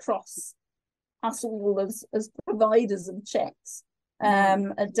consistency across us all as providers of checks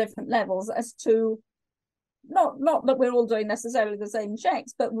at different levels, as to not that we're all doing necessarily the same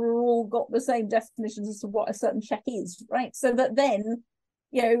checks, but we're all got the same definitions as to what a certain check is, right? So that then,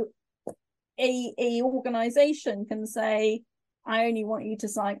 a organization can say, I only want you to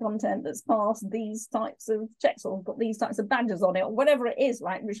cite content that's passed these types of checks or got these types of badges on it, or whatever it is,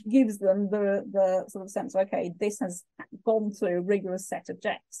 right? Which gives them the sort of sense of, okay, this has gone through a rigorous set of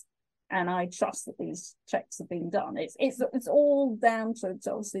checks, and I trust that these checks have been done. It's all down to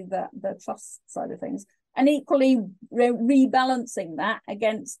obviously the trust side of things, and equally rebalancing that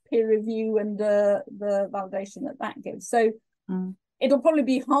against peer review and the validation that gives. So. It'll probably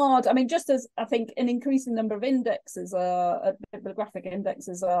be hard. I mean, just as I think an increasing number of indexes bibliographic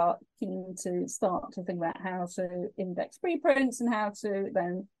indexes are keen to start to think about how to index preprints and how to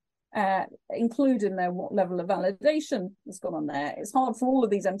then include in there what level of validation has gone on there. It's hard for all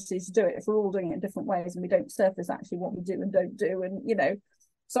of these entities to do it if we're all doing it in different ways and we don't surface actually what we do and don't do. And,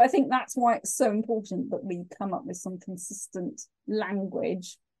 So I think that's why it's so important that we come up with some consistent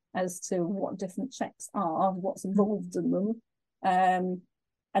language as to what different checks are, what's involved in them. And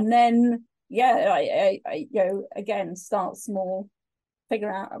then, yeah, I you know, again, start small,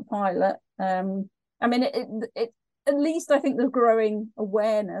 figure out a pilot. I mean, it at least I think there's growing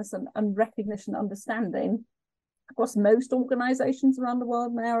awareness and recognition, understanding across most organizations around the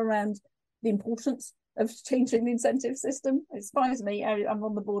world now around the importance of changing the incentive system. It surprised me. I'm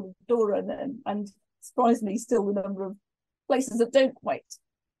on the board of DORA, and surprised me still the number of places that don't quite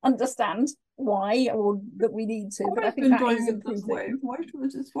understand why or that we need to. But I think that is improving.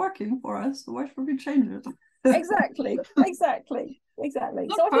 It's working for us. So why should we change it? Exactly. So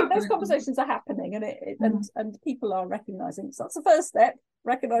I think those conversations are happening, and people are recognizing. So that's the first step: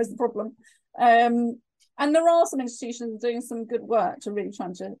 recognize the problem. And there are some institutions doing some good work to really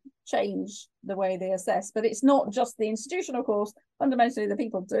trying to change the way they assess. But it's not just the institution, of course. Fundamentally, the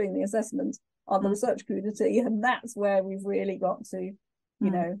people doing the assessment are the research community, and that's where we've really got to,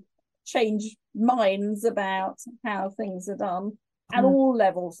 you know, change minds about how things are done at all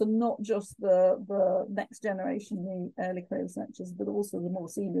levels, and not just the next generation, the early career researchers, but also the more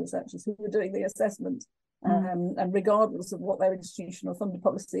senior researchers who are doing the assessment. And regardless of what their institutional funded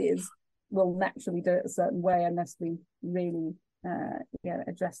policy is, will naturally do it a certain way unless we really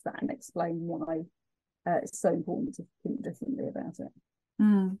address that and explain why it's so important to think differently about it.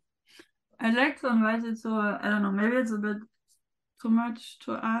 I'd like to invite you to, I don't know, maybe it's a bit too much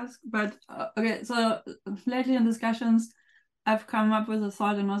to ask, but okay, so lately in discussions, I've come up with a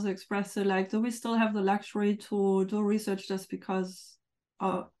thought and also expressed it, like, do we still have the luxury to do research just because,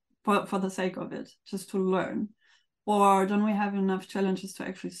 for the sake of it, just to learn? Or don't we have enough challenges to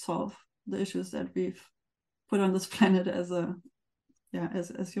actually solve the issues that we've put on this planet as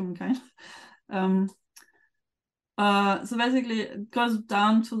humankind? So basically it goes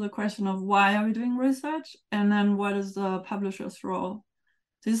down to the question of why are we doing research, and then what is the publisher's role?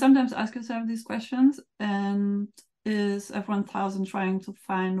 So you sometimes ask yourself these questions, and is F1000 trying to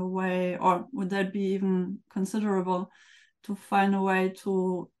find a way, or would that be even considerable, to find a way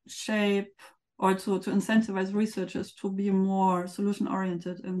to shape or to incentivize researchers to be more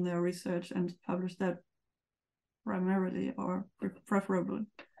solution-oriented in their research and publish that primarily or preferably?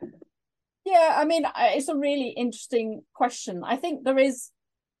 Yeah, I mean, it's a really interesting question. I think there is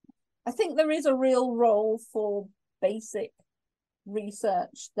a real role for basic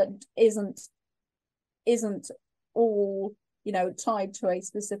research that isn't all, you know, tied to a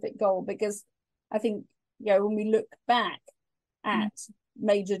specific goal, because I think, you know, when we look back at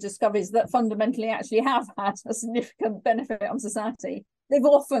major discoveries that fundamentally actually have had a significant benefit on society, they've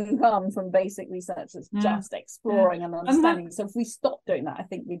often come from basic research that's just exploring and understanding. So if we stop doing that, I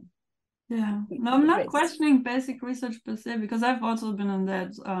think we no, I'm not questioning basic research per se, because I've also been in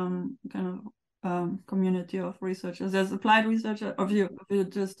that kind of community of researchers. There's applied research, or if you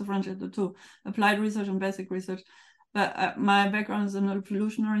just differentiate the two, applied research and basic research. But my background is in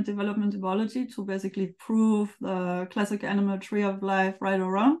evolutionary development biology, to basically prove the classic animal tree of life, right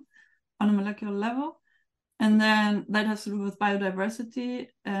or wrong, on a molecular level. And then that has to do with biodiversity.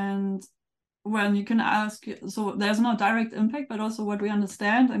 And when you can ask, so there's no direct impact, but also what we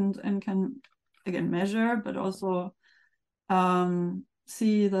understand and can, again, measure, but also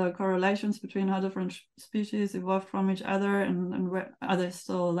see the correlations between how different species evolved from each other, and where are they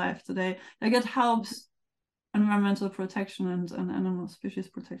still alive today. Like, it helps environmental protection and animal species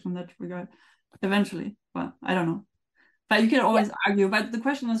protection in that regard eventually. Well, I don't know, but you can always argue. But the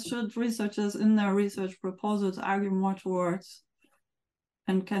question is, should researchers in their research proposals argue more towards,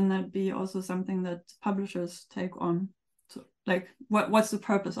 and can that be also something that publishers take on? So, like, what's the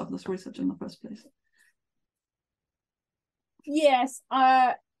purpose of this research in the first place? Yes,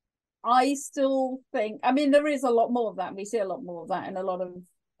 I still think, I mean, there is a lot more of that. We see a lot more of that in a lot of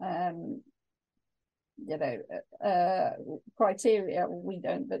criteria. We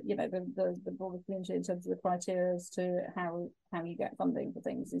don't, but you know, the broader community in terms of the criteria as to how you get funding for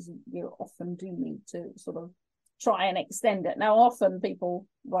things is you often do need to sort of try and extend it. Now, often people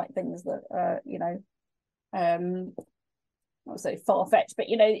write things that I would say far-fetched, but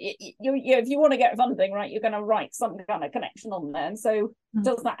you know, if you want to get funding, right, you're going to write some kind of connection on there. And so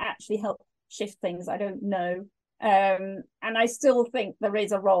does that actually help shift things? I don't know. And I still think there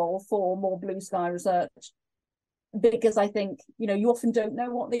is a role for more blue sky research, because I think, you know, you often don't know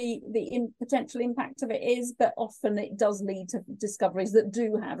what the potential impact of it is, but often it does lead to discoveries that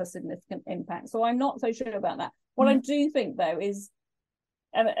do have a significant impact. So I'm not so sure about that. What I do think, though, is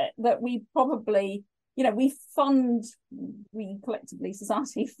that we probably, you know, we collectively,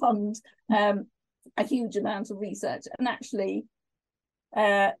 society fund a huge amount of research, and actually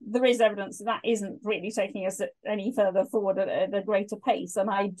there is evidence that isn't really taking us any further forward at a greater pace. And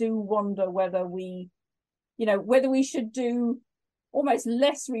I do wonder whether whether we should do almost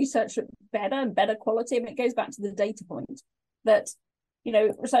less research at better and better quality. And it goes back to the data point that,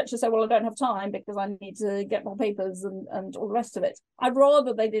 researchers say, well, I don't have time because I need to get more papers and all the rest of it. I'd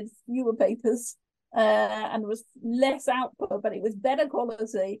rather they did fewer papers and there was less output, but it was better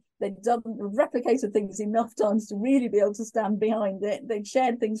quality. They'd replicated things enough times to really be able to stand behind it. They'd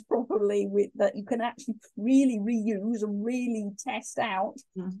shared things properly that you can actually really reuse and really test out,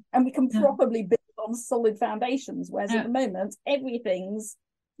 and we can properly build on solid foundations. Whereas at the moment, everything's,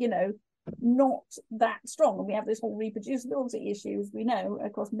 not that strong. And we have this whole reproducibility issue, as we know,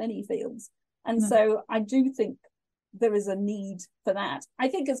 across many fields. And so I do think there is a need for that. I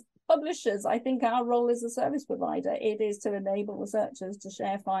think as publishers, I think our role as a service provider, it is to enable researchers to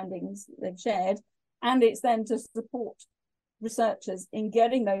share findings they've shared, and it's then to support researchers in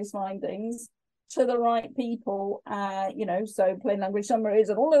getting those findings to the right people, so plain language summaries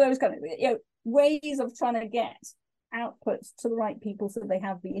and all of those kind of ways of trying to get outputs to the right people so they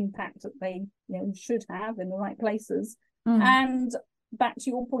have the impact that they should have in the right places. And back to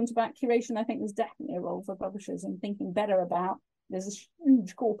your point about curation, I think there's definitely a role for publishers in thinking better about, there's a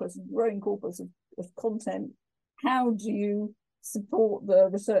huge corpus, growing corpus of content. How do you support the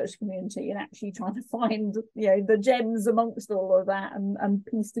research community in actually trying to find the gems amongst all of that and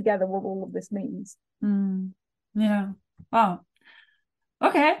piece together what all of this means? Yeah. Wow.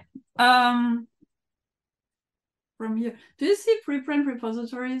 Okay. From here, do you see preprint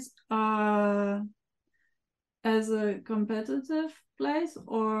repositories as a competitive place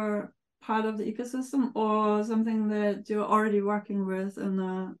or part of the ecosystem, or something that you're already working with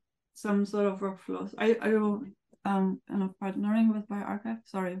in some sort of workflows? Are you kind of partnering with bioRxiv?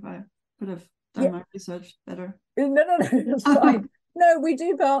 Sorry if I could have done my research better. No, it's fine. No, we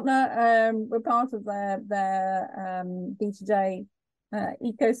do partner. We're part of their B2J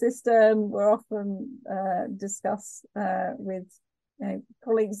ecosystem. We're often discuss with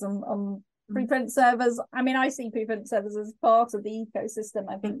colleagues on preprint servers. I mean, I see preprint servers as part of the ecosystem.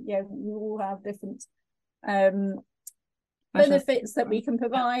 I think we all have different benefits that we can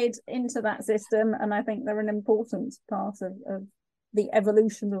provide into that system, and I think they're an important part of the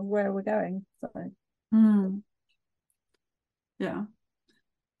evolution of where we're going. So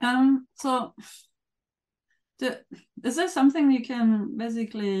so is there something you can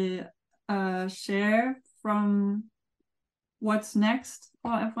basically share from what's next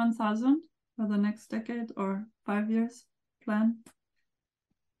for F1000 for the next decade or 5 years plan?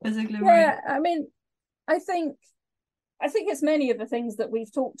 Basically, I mean, I think it's many of the things that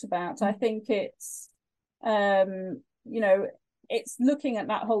we've talked about. I think it's it's looking at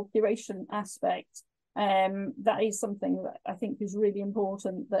that whole curation aspect. That is something that I think is really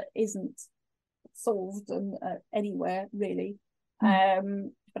important, that isn't solved anywhere really,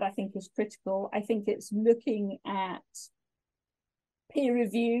 but I think is critical. I think it's looking at peer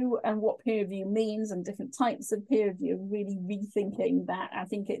review and what peer review means and different types of peer review, really rethinking that. I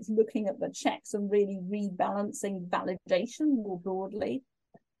think it's looking at the checks and really rebalancing validation more broadly.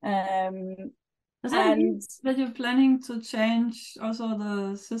 Does that mean that you're planning to change also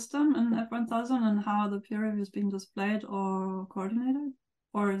the system in F1000 and how the peer review is being displayed or coordinated?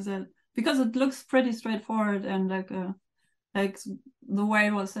 Or is it, because it looks pretty straightforward and like the way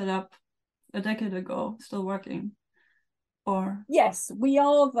it was set up a decade ago, still working? Or yes, we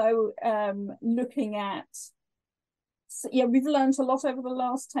are though looking at, we've learned a lot over the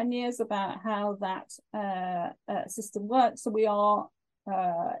last 10 years about how that system works. So we are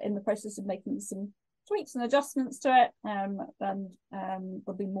in the process of making some tweaks and adjustments to it, and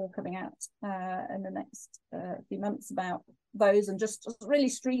there'll be more coming out in the next few months about those, and just really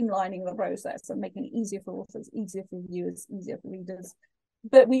streamlining the process and making it easier for authors, easier for reviewers, easier for readers.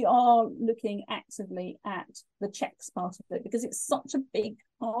 But we are looking actively at the checks part of it, because it's such a big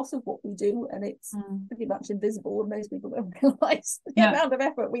part of what we do, and it's pretty much invisible, and most people don't realise the amount of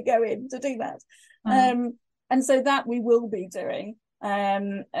effort we go in to do that. And so that we will be doing,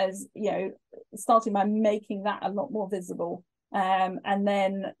 as starting by making that a lot more visible. And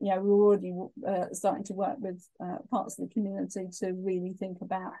then we're already starting to work with parts of the community to really think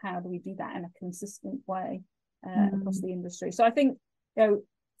about how do we do that in a consistent way across the industry. So I think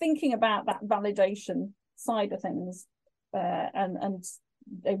thinking about that validation side of things and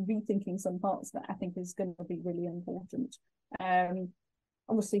rethinking some parts of that, I think is going to be really important.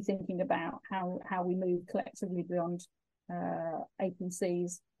 Obviously thinking about how we move collectively beyond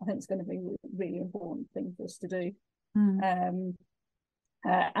APCs, I think it's going to be a really important thing for us to do.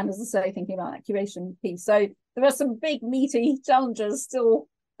 And as I say, thinking about that curation piece. So there are some big meaty challenges still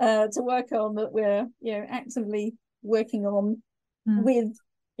to work on that we're actively working on with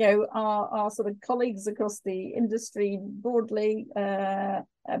our sort of colleagues across the industry broadly,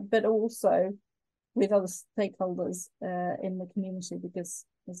 but also with other stakeholders in the community, because,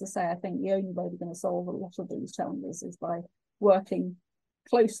 as I say, I think the only way we're going to solve a lot of these challenges is by working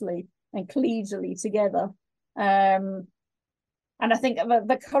closely and collegially together. And I think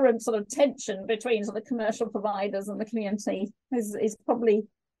the current sort of tension between sort of commercial providers and the community is probably,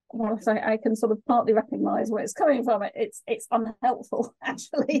 well, I can sort of partly recognise where it's coming from. It's unhelpful,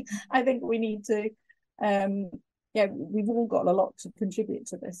 actually. I think we need to, we've all got a lot to contribute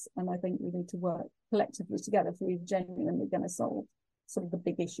to this, and I think we need to work collectively together if we're genuinely going to solve some of the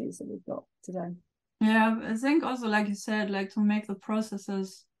big issues that we've got today. Yeah, I think also, like you said, like to make the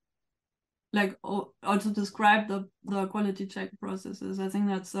processes, like or to describe the quality check processes, I think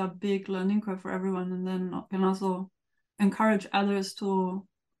that's a big learning curve for everyone, and then can also encourage others to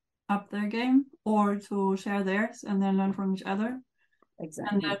up their game or to share theirs and then learn from each other.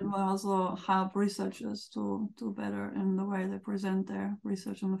 Exactly. And that will also help researchers to do better in the way they present their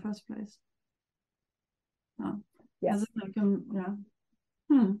research in the first place. Yeah.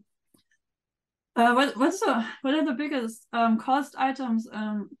 What are the biggest cost items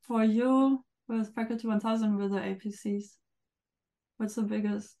for you with Faculty 1000 with the APCs? What's the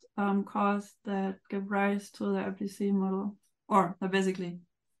biggest cost that give rise to the APC model, or that basically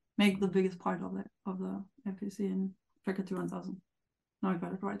make the biggest part of the APC in Faculty 1000? No, I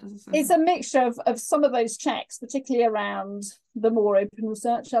got it right, as I said. It's a mixture of some of those checks, particularly around the more open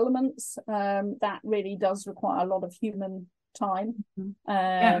research elements. That really does require a lot of human time.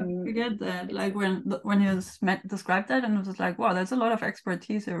 Yeah, I get that. Like when you described that, and it was like, wow, that's a lot of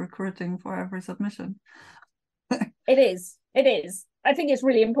expertise you're recruiting for every submission. It is. I think it's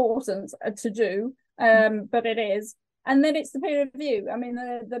really important to do, but it is. And then it's the peer review. I mean,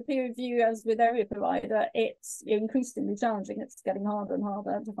 the peer review, as with every provider, it's increasingly challenging. It's getting harder and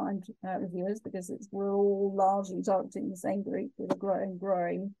harder to find reviewers, because we're all largely targeting the same group with a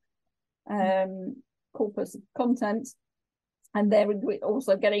growing corpus of content. And they're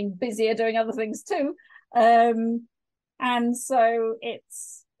also getting busier doing other things too. And so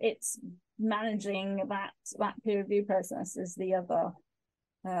it's managing that peer review process is the other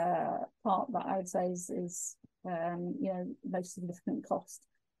part that I would say is most significant cost.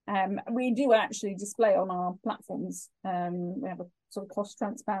 We do actually display on our platforms. We have a sort of cost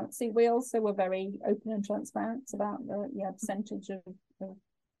transparency wheel, so we're very open and transparent about the percentage of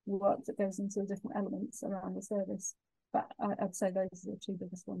work that goes into different elements around the service. But I'd say those are the two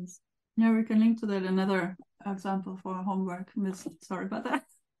biggest ones. Yeah, we can link to that another example for homework. Sorry about that.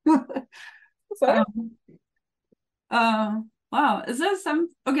 Sorry? Wow, is there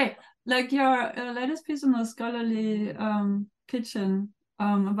like your latest piece on the scholarly kitchen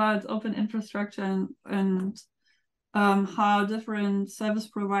about open infrastructure and how different service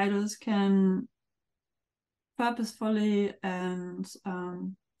providers can purposefully and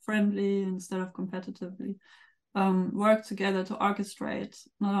friendly instead of competitively work together to orchestrate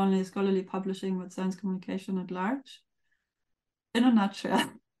not only scholarly publishing but science communication at large. In a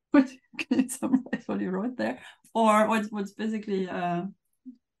nutshell, can you summarize what you wrote there, or what's basically a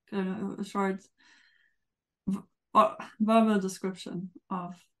short verbal description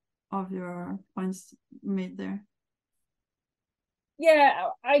of your points made there? Yeah,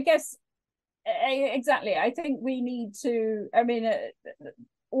 I guess exactly. I think we need to. I mean,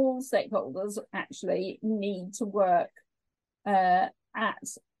 all stakeholders actually need to work at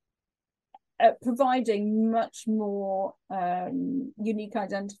providing much more unique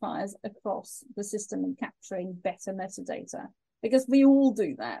identifiers across the system and capturing better metadata, because we all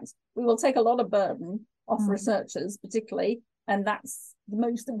do that. We will take a lot of burden off researchers particularly, and that's the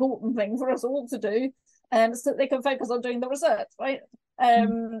most important thing for us all to do, so that they can focus on doing the research, right?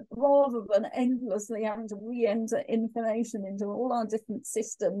 Rather than endlessly having to re-enter information into all our different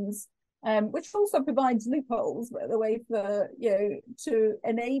systems, which also provides loopholes, by the way, for to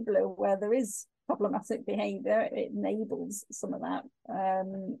enable where there is problematic behaviour. It enables some of that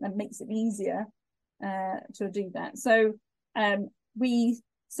and makes it easier to do that. So we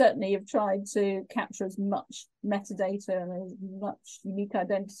certainly have tried to capture as much metadata and as much unique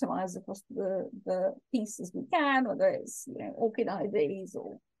identifiers across the piece as we can, whether it's ORCID IDs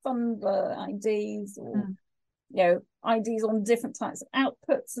or funder IDs or IDs on different types of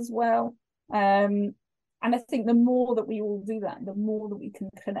outputs as well. And I think the more that we all do that, the more that we can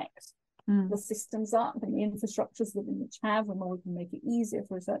connect the systems up and the infrastructures that we each have, and more we can make it easier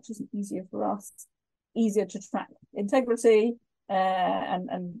for researchers and easier for us, easier to track integrity,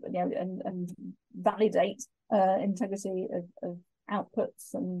 and validate integrity of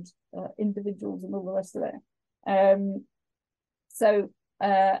outputs and individuals and all the rest of it.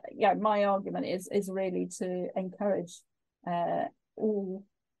 My argument is really to encourage all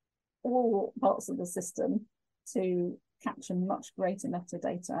parts of the system to capture much greater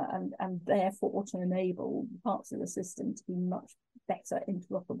metadata and therefore to enable parts of the system to be much better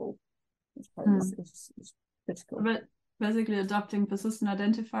interoperable, which is critical. But basically adopting persistent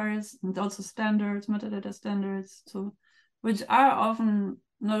identifiers and also standards, metadata standards, which are often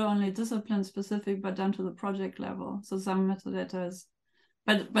not only discipline specific, but down to the project level. So some metadata is,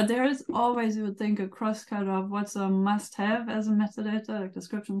 but there is always, you would think, a cross-cut of what's a must-have as a metadata, like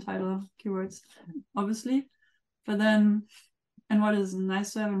description, title, keywords, obviously. But then, and what is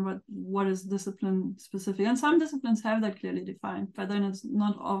nice to have and what is discipline specific. And some disciplines have that clearly defined, but then it's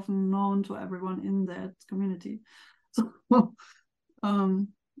not often known to everyone in that community. So,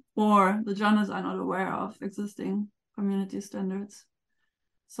 or the journals are not aware of existing community standards.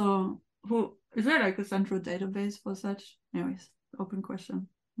 So is there like a central database for such? Anyways, open question.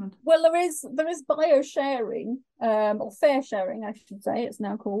 But... Well, there is bio sharing, or fair sharing, I should say, it's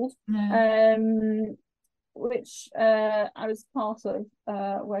now called. Yeah. Which I was part of,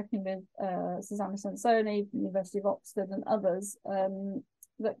 working with Susanna Sansoni from the University of Oxford and others,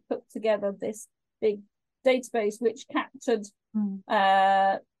 that put together this big database which captured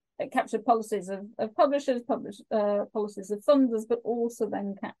policies of publishers, policies of funders, but also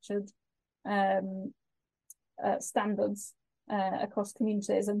then captured standards across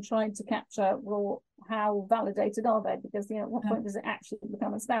communities and tried to capture, well, how validated are they? Because at what point does it actually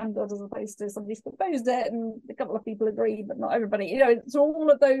become a standard as opposed to somebody's proposed it and a couple of people agree, but not everybody. So all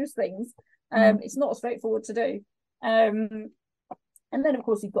of those things, it's not straightforward to do. And then, of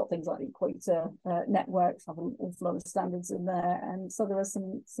course, you've got things like the Equator networks have an awful lot of standards in there, and so there are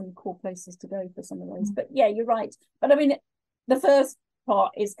some core places to go for some of those. But yeah, you're right. But I mean, the first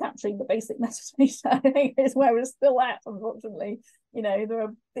part is capturing the basic metadata. I think is where we're still at, unfortunately. There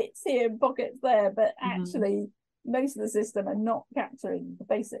are bits here and pockets there, but actually most of the system are not capturing the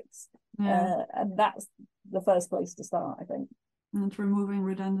basics. And that's the first place to start, I think. And removing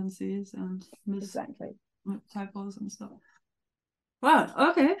redundancies and exactly typos and stuff. Well,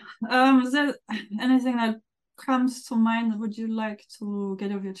 okay. Is there anything that comes to mind that would you like to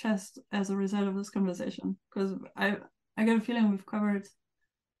get off your chest as a result of this conversation? Because I get a feeling we've covered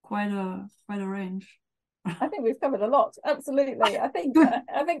quite a range. I think we've covered a lot. Absolutely. I think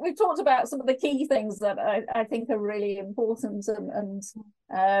we've talked about some of the key things that I think are really important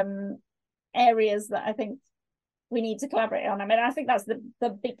and areas that I think we need to collaborate on. I mean, I think that's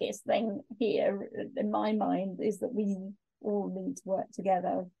the biggest thing here in my mind, is that we all need to work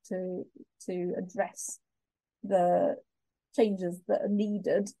together to address the changes that are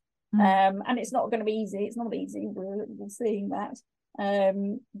needed. And it's not going to be easy. It's not easy. We're seeing that.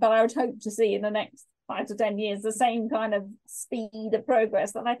 But I would hope to see in the next 5 to 10 years the same kind of speed of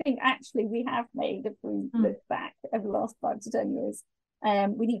progress that I think actually we have made if we look back over the last 5 to 10 years.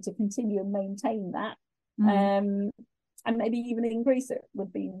 We need to continue and maintain that. And maybe even increase it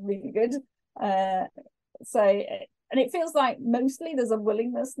would be really good. And it feels like mostly there's a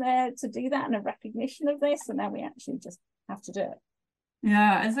willingness there to do that and a recognition of this, and now we actually just have to do it.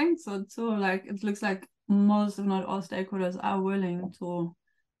 Yeah, I think so too. Like, it looks like most, if not all, stakeholders are willing to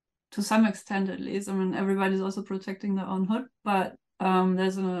some extent at least. I mean, everybody's also protecting their own hood, but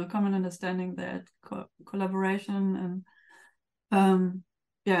there's a common understanding that collaboration and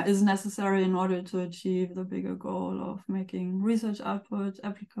is necessary in order to achieve the bigger goal of making research output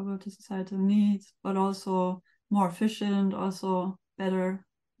applicable to societal needs, but also more efficient, also better,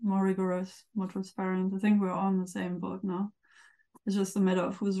 more rigorous, more transparent. I think we're all in the same boat now. It's just a matter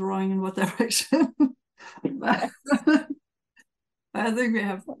of who's rowing in what direction. But I think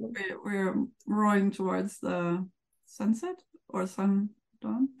we're rowing towards the sunset or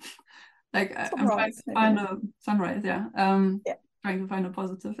sundown. Like I'm trying to find a sunrise. Yeah. Trying to find a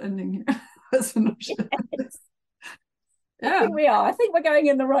positive ending here. That's an option. Yes. Yeah. I think we are. I think we're going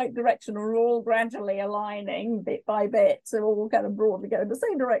in the right direction. We're all gradually aligning bit by bit, so we're all kind of broadly going in the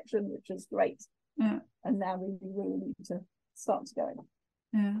same direction, which is great. Yeah. And now we really need to start going.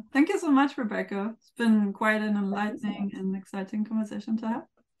 Yeah. Thank you so much, Rebecca. It's been quite an enlightening and exciting conversation to have.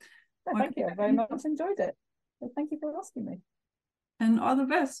 No, thank you. I very much enjoyed it. So thank you for asking me. And all the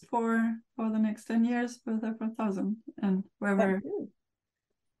best for the next 10 years with F1000 and wherever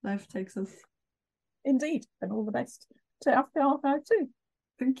life takes us. Indeed, and all the best to Africa Archive too.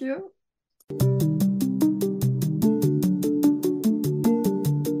 Thank you.